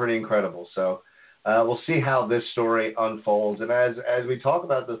something pretty incredible. So we'll see how this story unfolds. And as we talk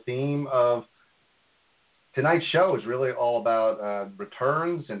about, the theme of tonight's show is really all about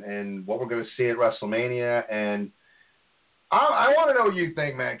returns and what we're going to see at WrestleMania. And I want to know what you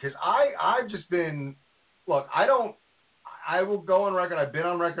think, man, because I've just been – look, I will go on record. I've been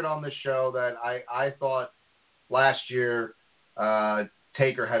on record on this show that I thought last year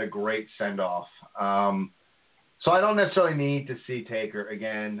Taker had a great send-off. So I don't necessarily need to see Taker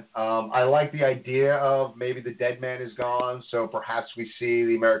again. I like the idea of maybe the dead man is gone, so perhaps we see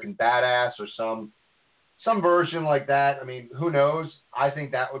the American Badass or some version like that. I mean, who knows? I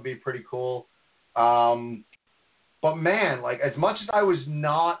think that would be pretty cool. But man, like, as much as I was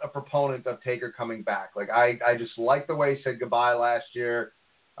not a proponent of Taker coming back, like I just like the way he said goodbye last year.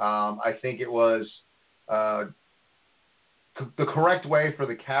 I think it was the correct way for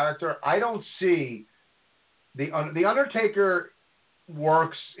the character. I don't see the Undertaker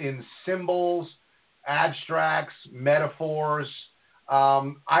works in symbols, abstracts, metaphors.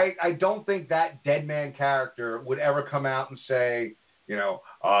 I don't think that dead man character would ever come out and say,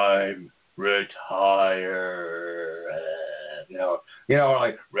 I'm retired.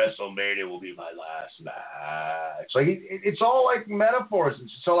 Like WrestleMania will be my last match. Like it's all like metaphors. And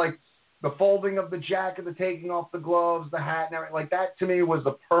so like the folding of the jacket, the taking off the gloves, the hat, and everything, like that to me was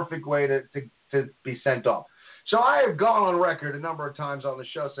the perfect way to be sent off. So I have gone on record a number of times on the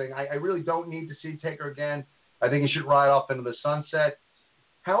show saying I really don't need to see Taker again. I think he should ride off into the sunset.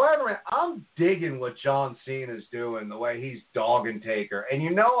 However, man, I'm digging what John Cena is doing, the way he's dogging Taker. And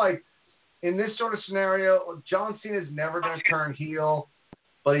like in this sort of scenario, John Cena is never going to turn heel,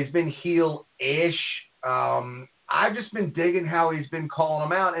 but he's been heel-ish. I've just been digging how he's been calling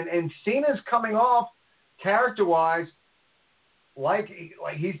him out. And Cena's coming off, character-wise, like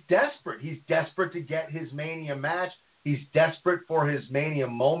he's desperate. He's desperate to get his Mania match. He's desperate for his Mania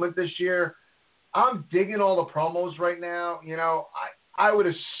moment this year. I'm digging all the promos right now. I would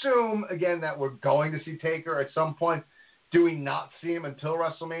assume, again, that we're going to see Taker at some point. Do we not see him until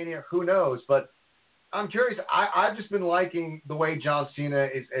WrestleMania? Who knows? But I'm curious. I've just been liking the way John Cena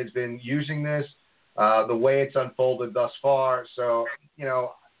has been using this, the way it's unfolded thus far. So,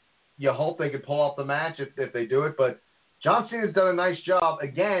 you hope they could pull off the match if they do it. But John Cena's done a nice job.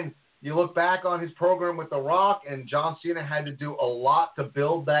 Again, you look back on his program with The Rock, and John Cena had to do a lot to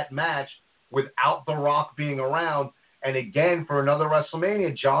build that match without The Rock being around. And again, for another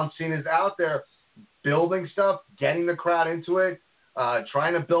WrestleMania, John Cena's out there building stuff, getting the crowd into it,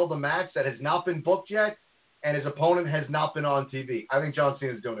 trying to build a match that has not been booked yet, and his opponent has not been on TV. I think John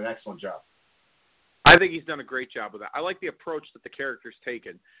Cena's doing an excellent job. I think he's done a great job with that. I like the approach that the character's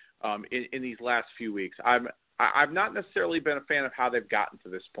taken in these last few weeks. I've not necessarily been a fan of how they've gotten to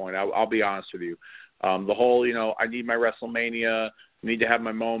this point. I'll be honest with you. The whole, I need my WrestleMania, I need to have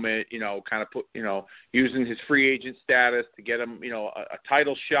my moment, kind of put, using his free agent status to get him, a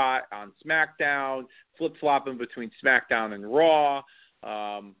title shot on SmackDown, flip-flopping between SmackDown and Raw.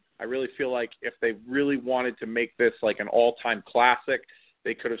 I really feel like if they really wanted to make this like an all-time classic,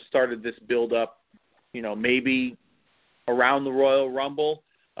 they could have started this build-up, maybe around the Royal Rumble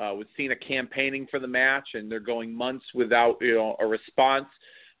with Cena campaigning for the match, and they're going months without, a response.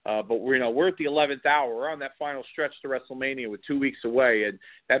 But we're at the 11th hour. We're on that final stretch to WrestleMania with 2 weeks away, and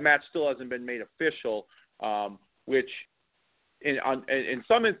that match still hasn't been made official, which in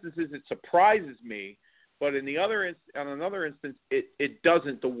some instances it surprises me, but on another instance it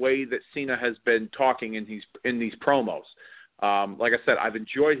doesn't, the way that Cena has been talking in these promos. Like I said, I've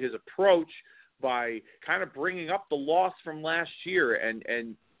enjoyed his approach by kind of bringing up the loss from last year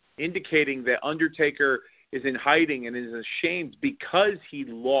and indicating that Undertaker is in hiding and is ashamed because he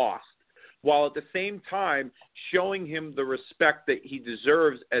lost, while at the same time showing him the respect that he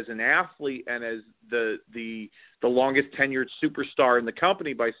deserves as an athlete and as the longest tenured superstar in the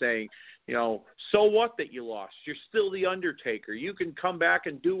company by saying, so what that you lost? You're still the Undertaker. You can come back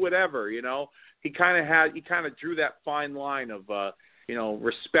and do whatever. He kind of drew that fine line of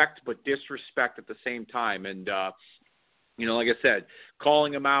respect but disrespect at the same time, and like I said,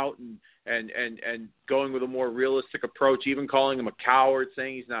 calling him out and going with a more realistic approach, even calling him a coward,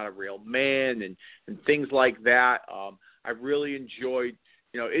 saying he's not a real man, and things like that. I really enjoyed,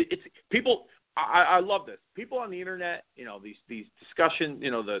 it's people. I love this. People on the internet, these discussion,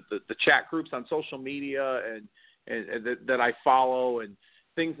 the chat groups on social media and that I follow and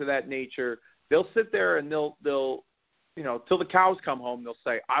things of that nature. They'll sit there and they'll till the cows come home, they'll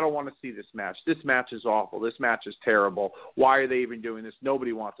say, I don't want to see this match. This match is awful. This match is terrible. Why are they even doing this?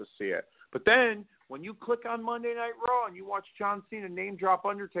 Nobody wants to see it. But then when you click on Monday Night Raw and you watch John Cena name drop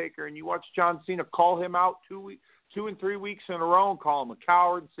Undertaker and you watch John Cena call him out 2 and 3 weeks in a row and call him a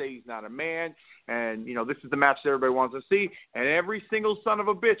coward, say he's not a man, and, this is the match that everybody wants to see, and every single son of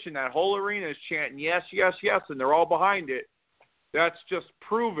a bitch in that whole arena is chanting, yes, yes, yes, and they're all behind it, that's just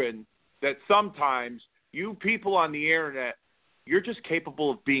proven that sometimes you people on the internet, you're just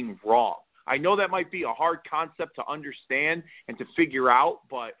capable of being wrong. I know that might be a hard concept to understand and to figure out,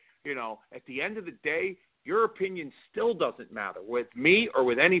 but, at the end of the day, your opinion still doesn't matter with me or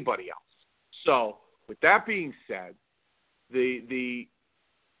with anybody else. So, with that being said, I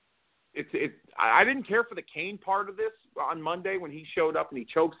didn't care for the Kane part of this on Monday when he showed up and he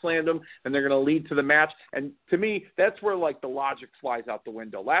chokeslammed him and they're going to lead to the match. And to me, that's where the logic flies out the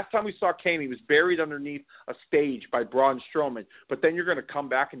window. Last time we saw Kane, he was buried underneath a stage by Braun Strowman. But then you're going to come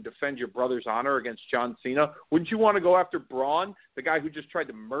back and defend your brother's honor against John Cena. Wouldn't you want to go after Braun, the guy who just tried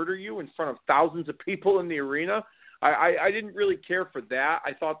to murder you in front of thousands of people in the arena? I didn't really care for that.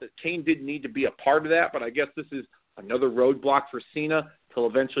 I thought that Kane didn't need to be a part of that, but I guess this is another roadblock for Cena till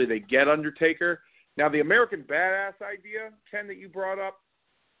eventually they get Undertaker. Now, the American Badass idea, Ken, that you brought up,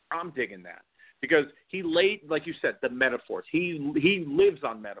 I'm digging that because he laid, like you said, the metaphors. He lives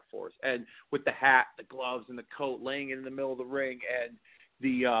on metaphors, and with the hat, the gloves, and the coat, laying in the middle of the ring, and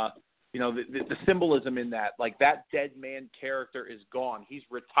the symbolism in that, like that dead man character is gone. He's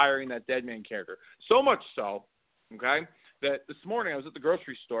retiring that dead man character. So much so, okay, that this morning I was at the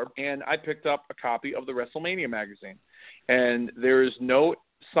grocery store and I picked up a copy of the Wrestlemania magazine. And there is no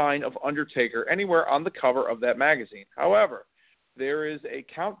sign of Undertaker anywhere on the cover of that magazine. However, there is a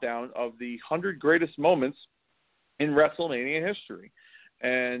countdown of the 100 greatest moments in WrestleMania history.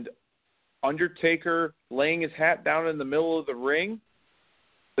 And Undertaker laying his hat down in the middle of the ring,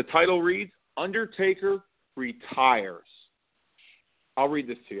 the title reads, Undertaker retires. I'll read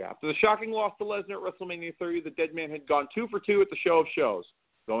this to you. After the shocking loss to Lesnar at WrestleMania 30, the dead man had gone 2 for 2 at the show of shows.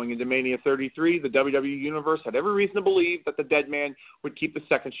 Going into Mania 33, the WWE Universe had every reason to believe that the dead man would keep the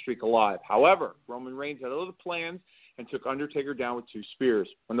second streak alive. However, Roman Reigns had other plans and took Undertaker down with 2 spears.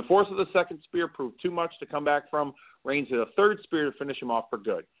 When the force of the second spear proved too much to come back from, Reigns hit a third spear to finish him off for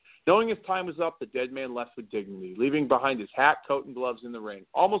good. Knowing his time was up, the dead man left with dignity, leaving behind his hat, coat, and gloves in the ring.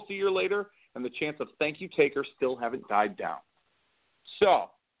 Almost a year later, and the chants of thank you, Taker, still haven't died down. So,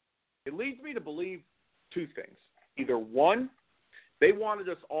 it leads me to believe 2 things. Either 1, they wanted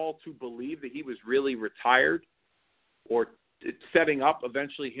us all to believe that he was really retired or setting up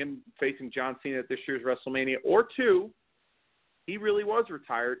eventually him facing John Cena at this year's WrestleMania, or 2, he really was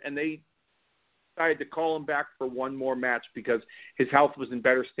retired and they decided to call him back for one more match because his health was in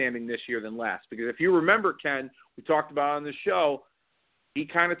better standing this year than last. Because if you remember, Ken, we talked about on the show, he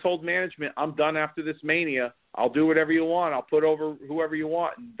kind of told management, I'm done after this Mania. I'll do whatever you want. I'll put over whoever you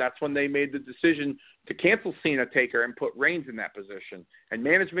want. And that's when they made the decision to cancel Cena, Taker, and put Reigns in that position. And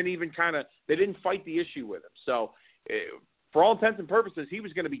management even they didn't fight the issue with him. So for all intents and purposes, he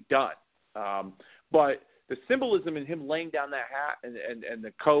was going to be done. But the symbolism in him laying down that hat and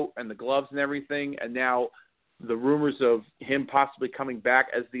the coat and the gloves and everything, and now the rumors of him possibly coming back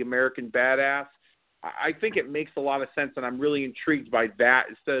as the American Badass, I think it makes a lot of sense, and I'm really intrigued by that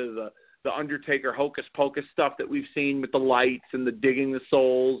instead of the Undertaker hocus pocus stuff that we've seen with the lights and the digging the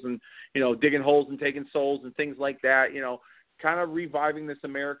souls and, digging holes and taking souls and things like that, kind of reviving this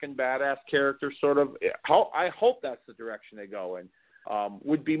American Badass character sort of. I hope that's the direction they go in.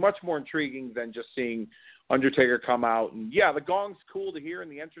 Would be much more intriguing than just seeing Undertaker come out. And, yeah, the gong's cool to hear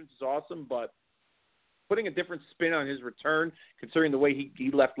and the entrance is awesome, but putting a different spin on his return, considering the way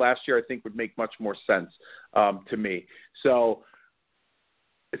he left last year, I think would make much more sense to me. So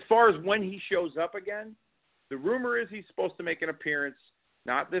as far as when he shows up again, the rumor is he's supposed to make an appearance,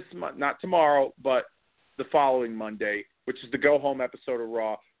 not tomorrow, but the following Monday, which is the go-home episode of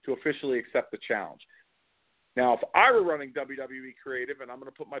Raw, to officially accept the challenge. Now, if I were running WWE Creative, and I'm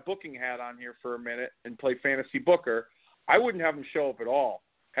going to put my booking hat on here for a minute and play fantasy booker, I wouldn't have him show up at all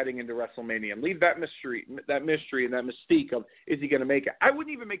heading into WrestleMania and leave that mystery and that mystique of, is he going to make it? I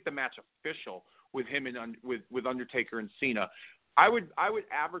wouldn't even make the match official with him and with Undertaker and Cena. I would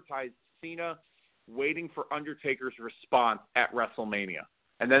advertise Cena waiting for Undertaker's response at WrestleMania.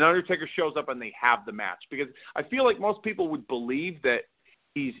 And then Undertaker shows up and they have the match. Because I feel like most people would believe that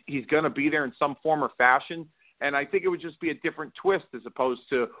he's going to be there in some form or fashion. And I think it would just be a different twist as opposed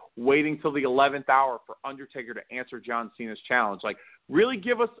to waiting till the 11th hour for Undertaker to answer John Cena's challenge. Like, really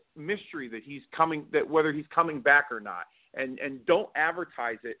give us mystery that he's coming, that whether he's coming back or not. And don't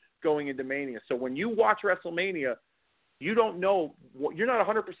advertise it going into Mania. So when you watch WrestleMania, you don't know, you're not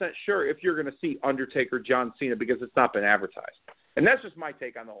 100% sure if you're going to see Undertaker, John Cena, because it's not been advertised. And that's just my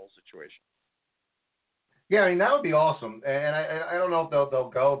take on the whole situation. Yeah, I mean, that would be awesome. And I don't know if they'll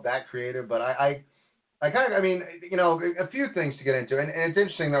go that creative, but a few things to get into. And it's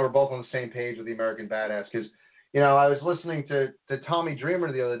interesting that we're both on the same page with the American Badass because, I was listening to Tommy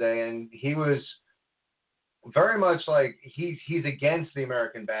Dreamer the other day, and he was very much like he's against the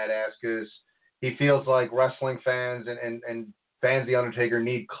American Badass because he feels like wrestling fans and fans of The Undertaker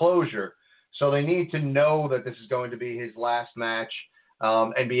need closure. So they need to know that this is going to be his last match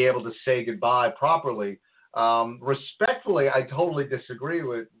and be able to say goodbye properly. Respectfully, I totally disagree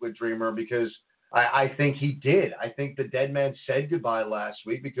with Dreamer because I think he did. I think the dead man said goodbye last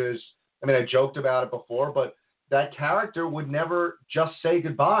week because, I joked about it before, but that character would never just say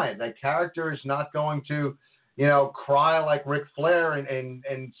goodbye. That character is not going to, cry like Ric Flair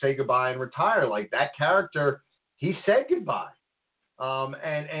and say goodbye and retire. Like that character, he said goodbye.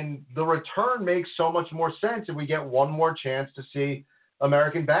 And the return makes so much more sense if we get one more chance to see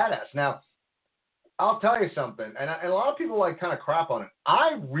American Badass. Now, I'll tell you something, and a lot of people kind of crap on it.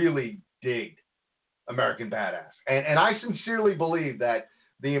 I really dig American Badass. And I sincerely believe that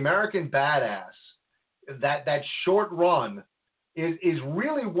the American Badass, that short run is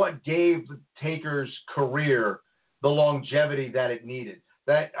really what gave Taker's career the longevity that it needed.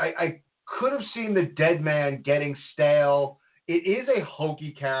 That I could have seen the dead man getting stale. It is a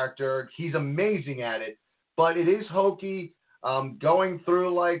hokey character. He's amazing at it, but it is hokey. Going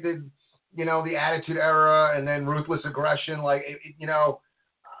through the Attitude Era and then Ruthless Aggression, it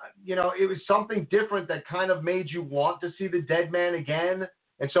was something different that kind of made you want to see the dead man again.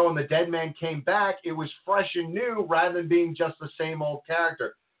 And so when the dead man came back, it was fresh and new rather than being just the same old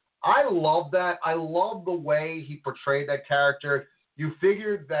character. I love that. I love the way he portrayed that character. You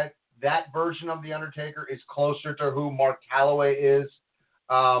figured that version of The Undertaker is closer to who Mark Calloway is.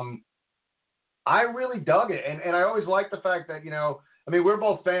 I really dug it. And I always liked the fact that, we're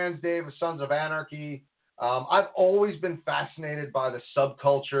both fans, Dave, of Sons of Anarchy. I've always been fascinated by the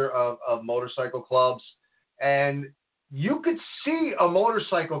subculture of motorcycle clubs. And you could see a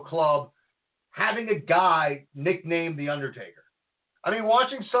motorcycle club having a guy nicknamed The Undertaker.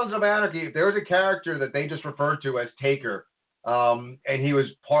 Watching Sons of Anarchy, if there was a character that they just referred to as Taker, and he was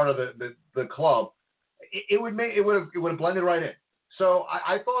part of the club, it would have blended right in. So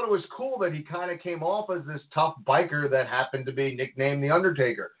I thought it was cool that he kind of came off as this tough biker that happened to be nicknamed The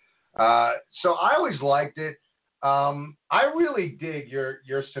Undertaker. So I always liked it. I really dig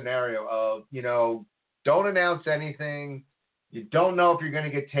your scenario of, don't announce anything. You don't know if you're going to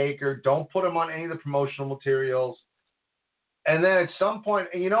get Taker. Don't put him on any of the promotional materials. And then at some point,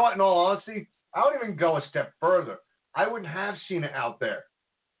 and you know what, in all honesty, I would even go a step further. I wouldn't have Cena out there.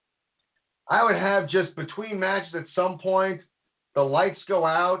 I would have just between matches at some point, the lights go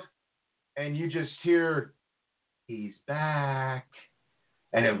out, and you just hear, he's back.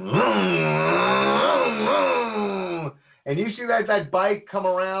 And then, and you see that bike come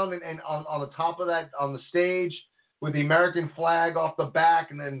around and on the top of that, on the stage with the American flag off the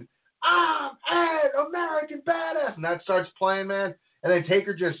back, and then, I'm Ed, American Badass, and that starts playing, man. And then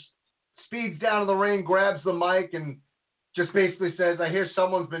Taker just speeds down to the ring, grabs the mic, and just basically says, I hear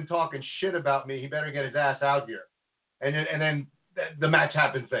someone's been talking shit about me. He better get his ass out here. And then the match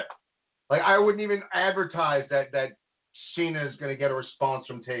happens there. Like, I wouldn't even advertise that Cena is going to get a response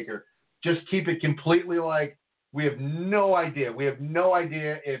from Taker. Just keep it completely like, we have no idea. We have no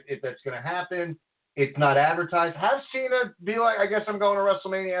idea if that's going to happen. It's not advertised. Have Cena be like, I guess I'm going to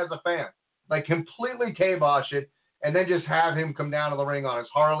WrestleMania as a fan. Like, completely kibosh it, and then just have him come down to the ring on his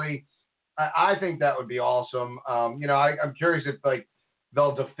Harley. I think that would be awesome. I'm curious if, like,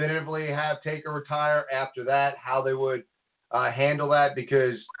 they'll definitively have Taker retire after that, how they would handle that,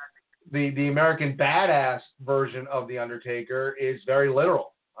 because the American Badass version of The Undertaker is very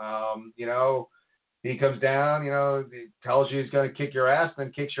literal. He comes down, he tells you he's going to kick your ass,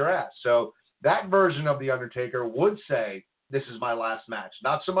 then kicks your ass. So that version of The Undertaker would say, this is my last match.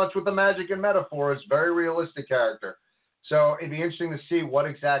 Not so much with the magic and metaphors, very realistic character. So it'd be interesting to see what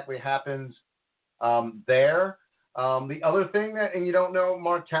exactly happens there. The other thing that, and you don't know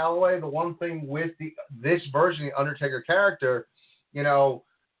Mark Calloway, the one thing with this version of The Undertaker character,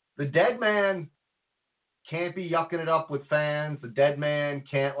 the dead man can't be yucking it up with fans. The dead man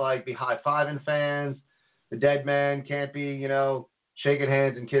can't, be high-fiving fans. The dead man can't be, shaking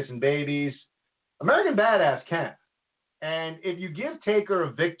hands and kissing babies. American Badass can. And if you give Taker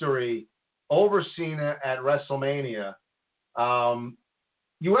a victory over Cena at WrestleMania,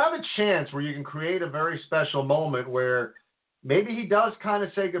 you have a chance where you can create a very special moment where maybe he does kind of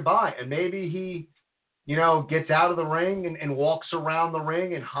say goodbye, and maybe he, gets out of the ring and walks around the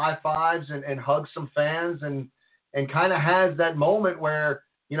ring and high fives and hugs some fans and kind of has that moment where,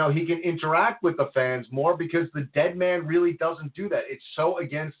 he can interact with the fans more, because the dead man really doesn't do that. It's so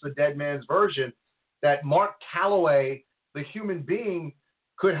against the dead man's version that Mark Calloway, the human being,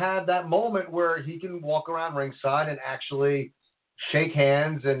 could have that moment where he can walk around ringside and actually shake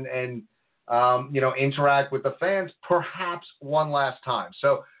hands and interact with the fans perhaps one last time.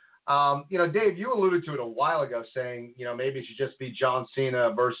 So, Dave, you alluded to it a while ago saying, maybe it should just be John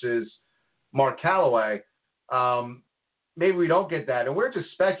Cena versus Mark Calloway. Maybe we don't get that, and we're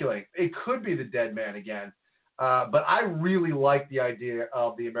just speculating. It could be the dead man again. But I really like the idea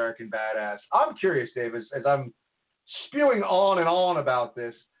of the American Badass. I'm curious, Dave, as I'm spewing on and on about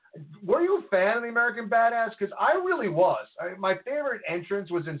this, were you a fan of the American Badass? Because I really was. My favorite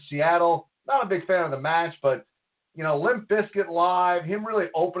entrance was in Seattle. Not a big fan of the match, but, Limp Bizkit live, him really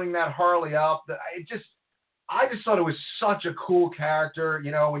opening that Harley up. I just thought it was such a cool character.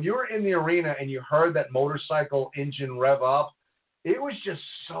 When you were in the arena and you heard that motorcycle engine rev up, it was just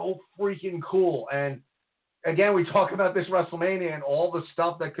so freaking cool. And again, we talk about this WrestleMania and all the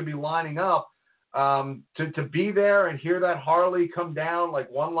stuff that could be lining up. To be there and hear that Harley come down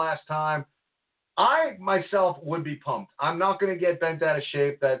one last time, I myself would be pumped. I'm not going to get bent out of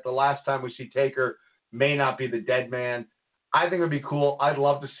shape that the last time we see Taker may not be the dead man. I think it would be cool. I'd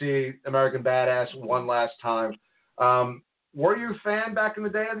love to see American Badass one last time. Were you a fan back in the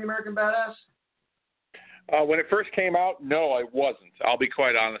day of the American Badass? When it first came out, no, I wasn't. I'll be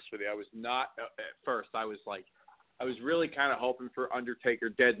quite honest with you. I was not at first. I was really kind of hoping for Undertaker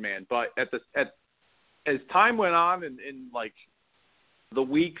dead man, but as time went on and the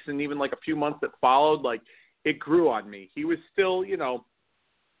weeks and even a few months that followed, it grew on me. He was still,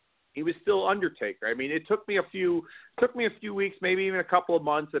 he was still Undertaker. I mean, it took me a few weeks, maybe even a couple of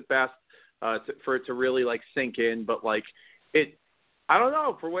months at best, for it to really sink in. But I don't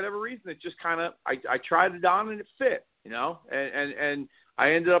know, for whatever reason, it just kind of, I tried it on and it fit, and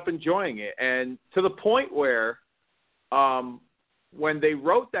I ended up enjoying it. And to the point where, when they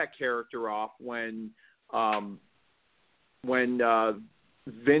wrote that character off, when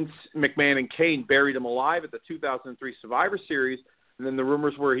Vince McMahon and Kane buried him alive at the 2003 Survivor Series, and then the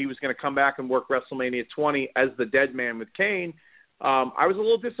rumors were he was going to come back and work WrestleMania 20 as the dead man with Kane, I was a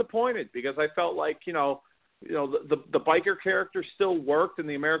little disappointed because I felt like, the biker character still worked, and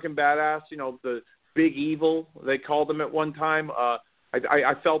the American Badass, the big evil, they called him at one time,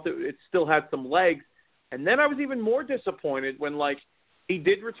 I felt it still had some legs. And then I was even more disappointed when, he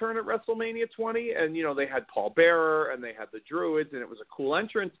did return at WrestleMania 20, and, they had Paul Bearer, and they had the Druids, and it was a cool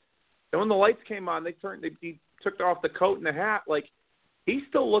entrance. And when the lights came on, he took off the coat and the hat. He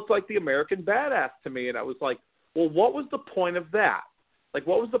still looked like the American Badass to me, and I was like, well, what was the point of that?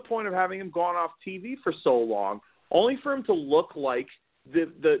 What was the point of having him gone off TV for so long? only for him to look like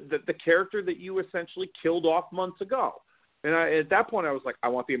the character that you essentially killed off months ago. And at that point, I was like, I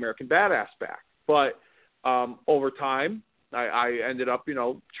want the American Badass back. But over time, I ended up,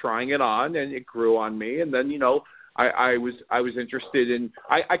 trying it on, and it grew on me. And then, I was interested in.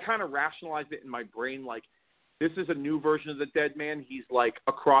 I kind of rationalized it in my brain, like, this is a new version of the Dead Man. He's like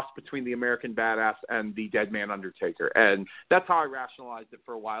a cross between the American Badass and the Dead Man Undertaker. And that's how I rationalized it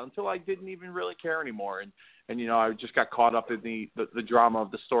for a while, until I didn't even really care anymore. And I just got caught up in the drama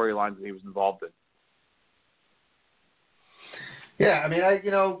of the storylines that he was involved in. Yeah, I mean, I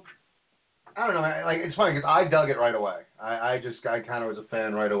don't know. Like, it's funny because I dug it right away. I kind of was a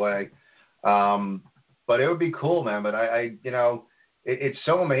fan right away. But it would be cool, man. But it's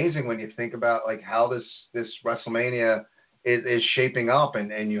so amazing when you think about like how this WrestleMania is shaping up,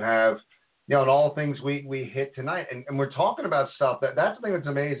 and you have, and all the things we hit tonight, and we're talking about stuff that's the thing that's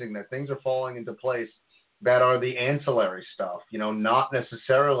amazing, that things are falling into place that are the ancillary stuff, not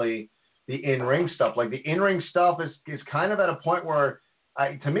necessarily the in-ring stuff. Like the in-ring stuff is kind of at a point where,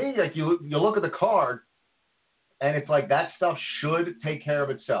 to me, like you look at the card, and it's like that stuff should take care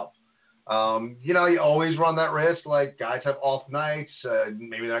of itself. You always run that risk. Like guys have off nights,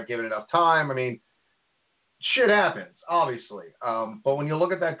 maybe they're not given enough time. I mean, shit happens, obviously. But when you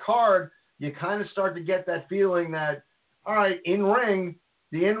look at that card, you kind of start to get that feeling that, all right,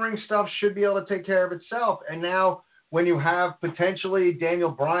 the in-ring stuff should be able to take care of itself. And now when you have potentially Daniel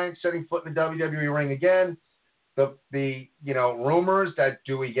Bryan setting foot in the WWE ring again, the rumors that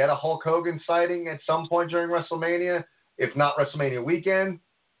do we get a Hulk Hogan sighting at some point during WrestleMania, if not WrestleMania weekend,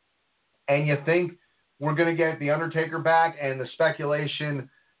 and you think we're going to get The Undertaker back, and the speculation,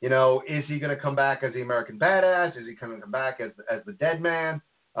 is he going to come back as the American Badass? Is he going to come back as the Dead Man?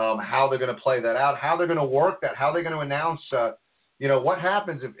 How they're going to play that out, how they're going to work that, how they're going to announce, what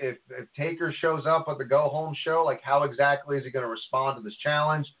happens if Taker shows up at the go-home show? Like, how exactly is he going to respond to this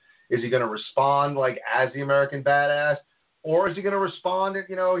challenge? Is he going to respond, like, as the American Badass? Or is he going to respond,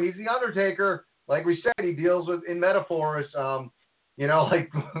 he's the Undertaker. Like we said, he deals with, in metaphors, I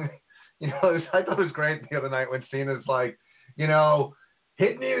thought it was great the other night when Cena's like, hit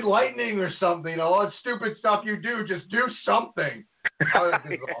me with lightning or something, all that stupid stuff you do, just do something.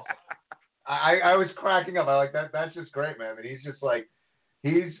 I was cracking up. I like that. That's just great, man. And he's just like,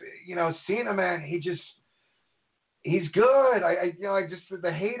 Cena, man, he's good.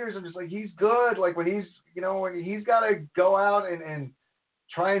 The haters, I'm just like, he's good. Like when he's got to go out and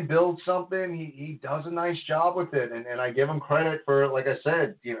try and build something, he does a nice job with it. And I give him credit for, like I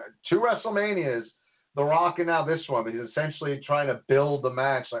said, 2 WrestleManias, The Rock and now this one, but he's essentially trying to build the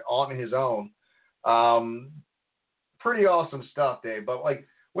match like on his own. Pretty awesome stuff, Dave. But like,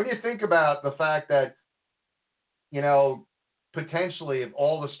 when you think about the fact that, potentially if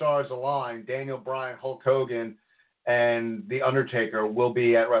all the stars align, Daniel Bryan, Hulk Hogan, and The Undertaker will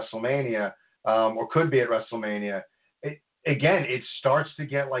be at WrestleMania, or could be at WrestleMania, it starts to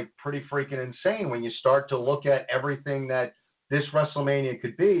get like pretty freaking insane when you start to look at everything that this WrestleMania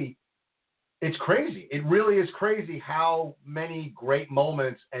could be. It's crazy. It really is crazy how many great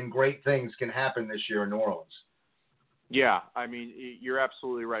moments and great things can happen this year in New Orleans. Yeah, I mean, you're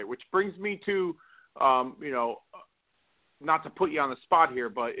absolutely right. Which brings me to, not to put you on the spot here,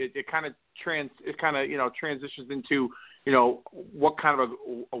 but it kind of transitions into, what kind of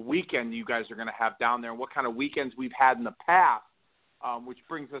a weekend you guys are going to have down there, and what kind of weekends we've had in the past, which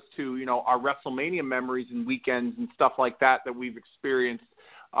brings us to, our WrestleMania memories and weekends and stuff like that we've experienced.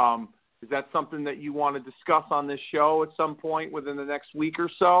 Is that something that you want to discuss on this show at some point within the next week or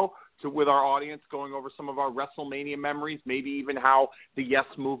so, with our audience, going over some of our WrestleMania memories, maybe even how the Yes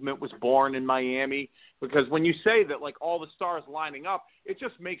Movement was born in Miami? Because when you say that, like, all the stars lining up, it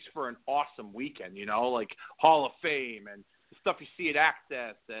just makes for an awesome weekend, like Hall of Fame and the stuff you see at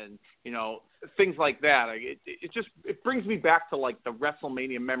Access and, things like that. It brings me back to, like, the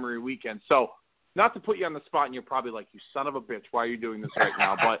WrestleMania memory weekend. So not to put you on the spot, and you're probably like, you son of a bitch, why are you doing this right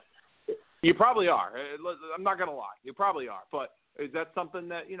now? But you probably are. I'm not going to lie. You probably are. But is that something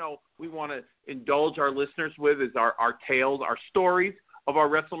that, we want to indulge our listeners with, is our tales, our stories of our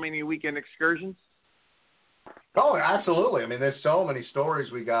WrestleMania weekend excursions? Oh, absolutely. I mean, there's so many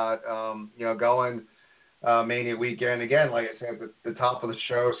stories we got, going Mania weekend. Again, like I said, at the top of the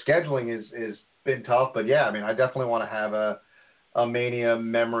show, scheduling is been tough. But, yeah, I mean, I definitely want to have a Mania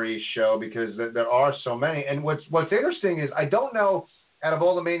memory show because there are so many. And what's interesting is I don't know, out of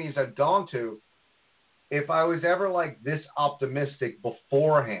all the Manias I've gone to, if I was ever like this optimistic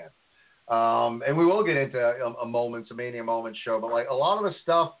beforehand. And we will get into a Mania moment show, but like a lot of the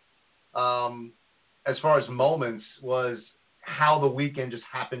stuff, as far as moments, was how the weekend just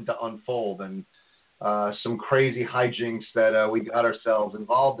happened to unfold. And some crazy hijinks that we got ourselves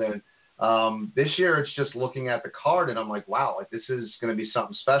involved in. This year, it's just looking at the card, and I'm like, wow, like this is going to be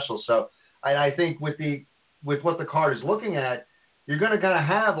something special. So I think with what the card is looking at, you're going to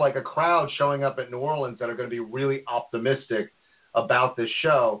have like a crowd showing up at New Orleans that are going to be really optimistic about this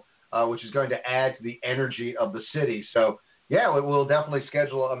show, which is going to add to the energy of the city. So, yeah, we'll definitely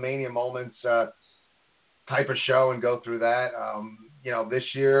schedule a Mania Moments type of show and go through that. This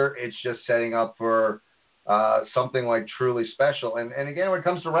year it's just setting up for something like truly special. And again, when it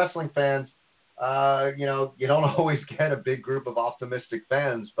comes to wrestling fans, you don't always get a big group of optimistic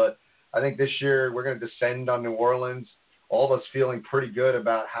fans, but I think this year we're going to descend on New Orleans, all of us feeling pretty good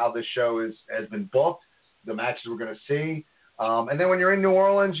about how this show has been booked, the matches we're going to see. And then when you're in New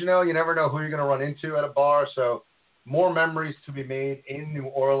Orleans, you never know who you're going to run into at a bar. So more memories to be made in New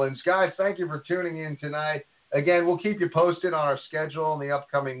Orleans. Guys, thank you for tuning in tonight. Again, we'll keep you posted on our schedule in the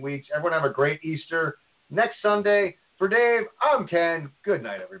upcoming weeks. Everyone have a great Easter. Next Sunday, for Dave, I'm Ken. Good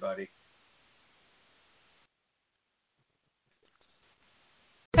night, everybody.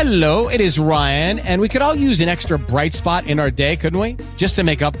 Hello, it is Ryan, and we could all use an extra bright spot in our day, couldn't we? Just to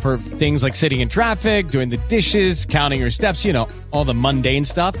make up for things like sitting in traffic, doing the dishes, counting your steps, all the mundane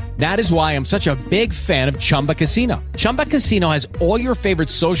stuff. That is why I'm such a big fan of Chumba Casino. Chumba Casino has all your favorite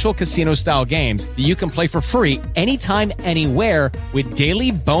social casino-style games that you can play for free anytime, anywhere with daily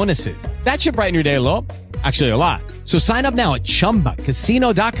bonuses. That should brighten your day a little. Actually, a lot. So sign up now at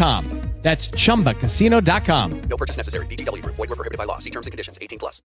ChumbaCasino.com. That's ChumbaCasino.com. No purchase necessary. VGW Group. Void where prohibited by law. See terms and conditions. 18+.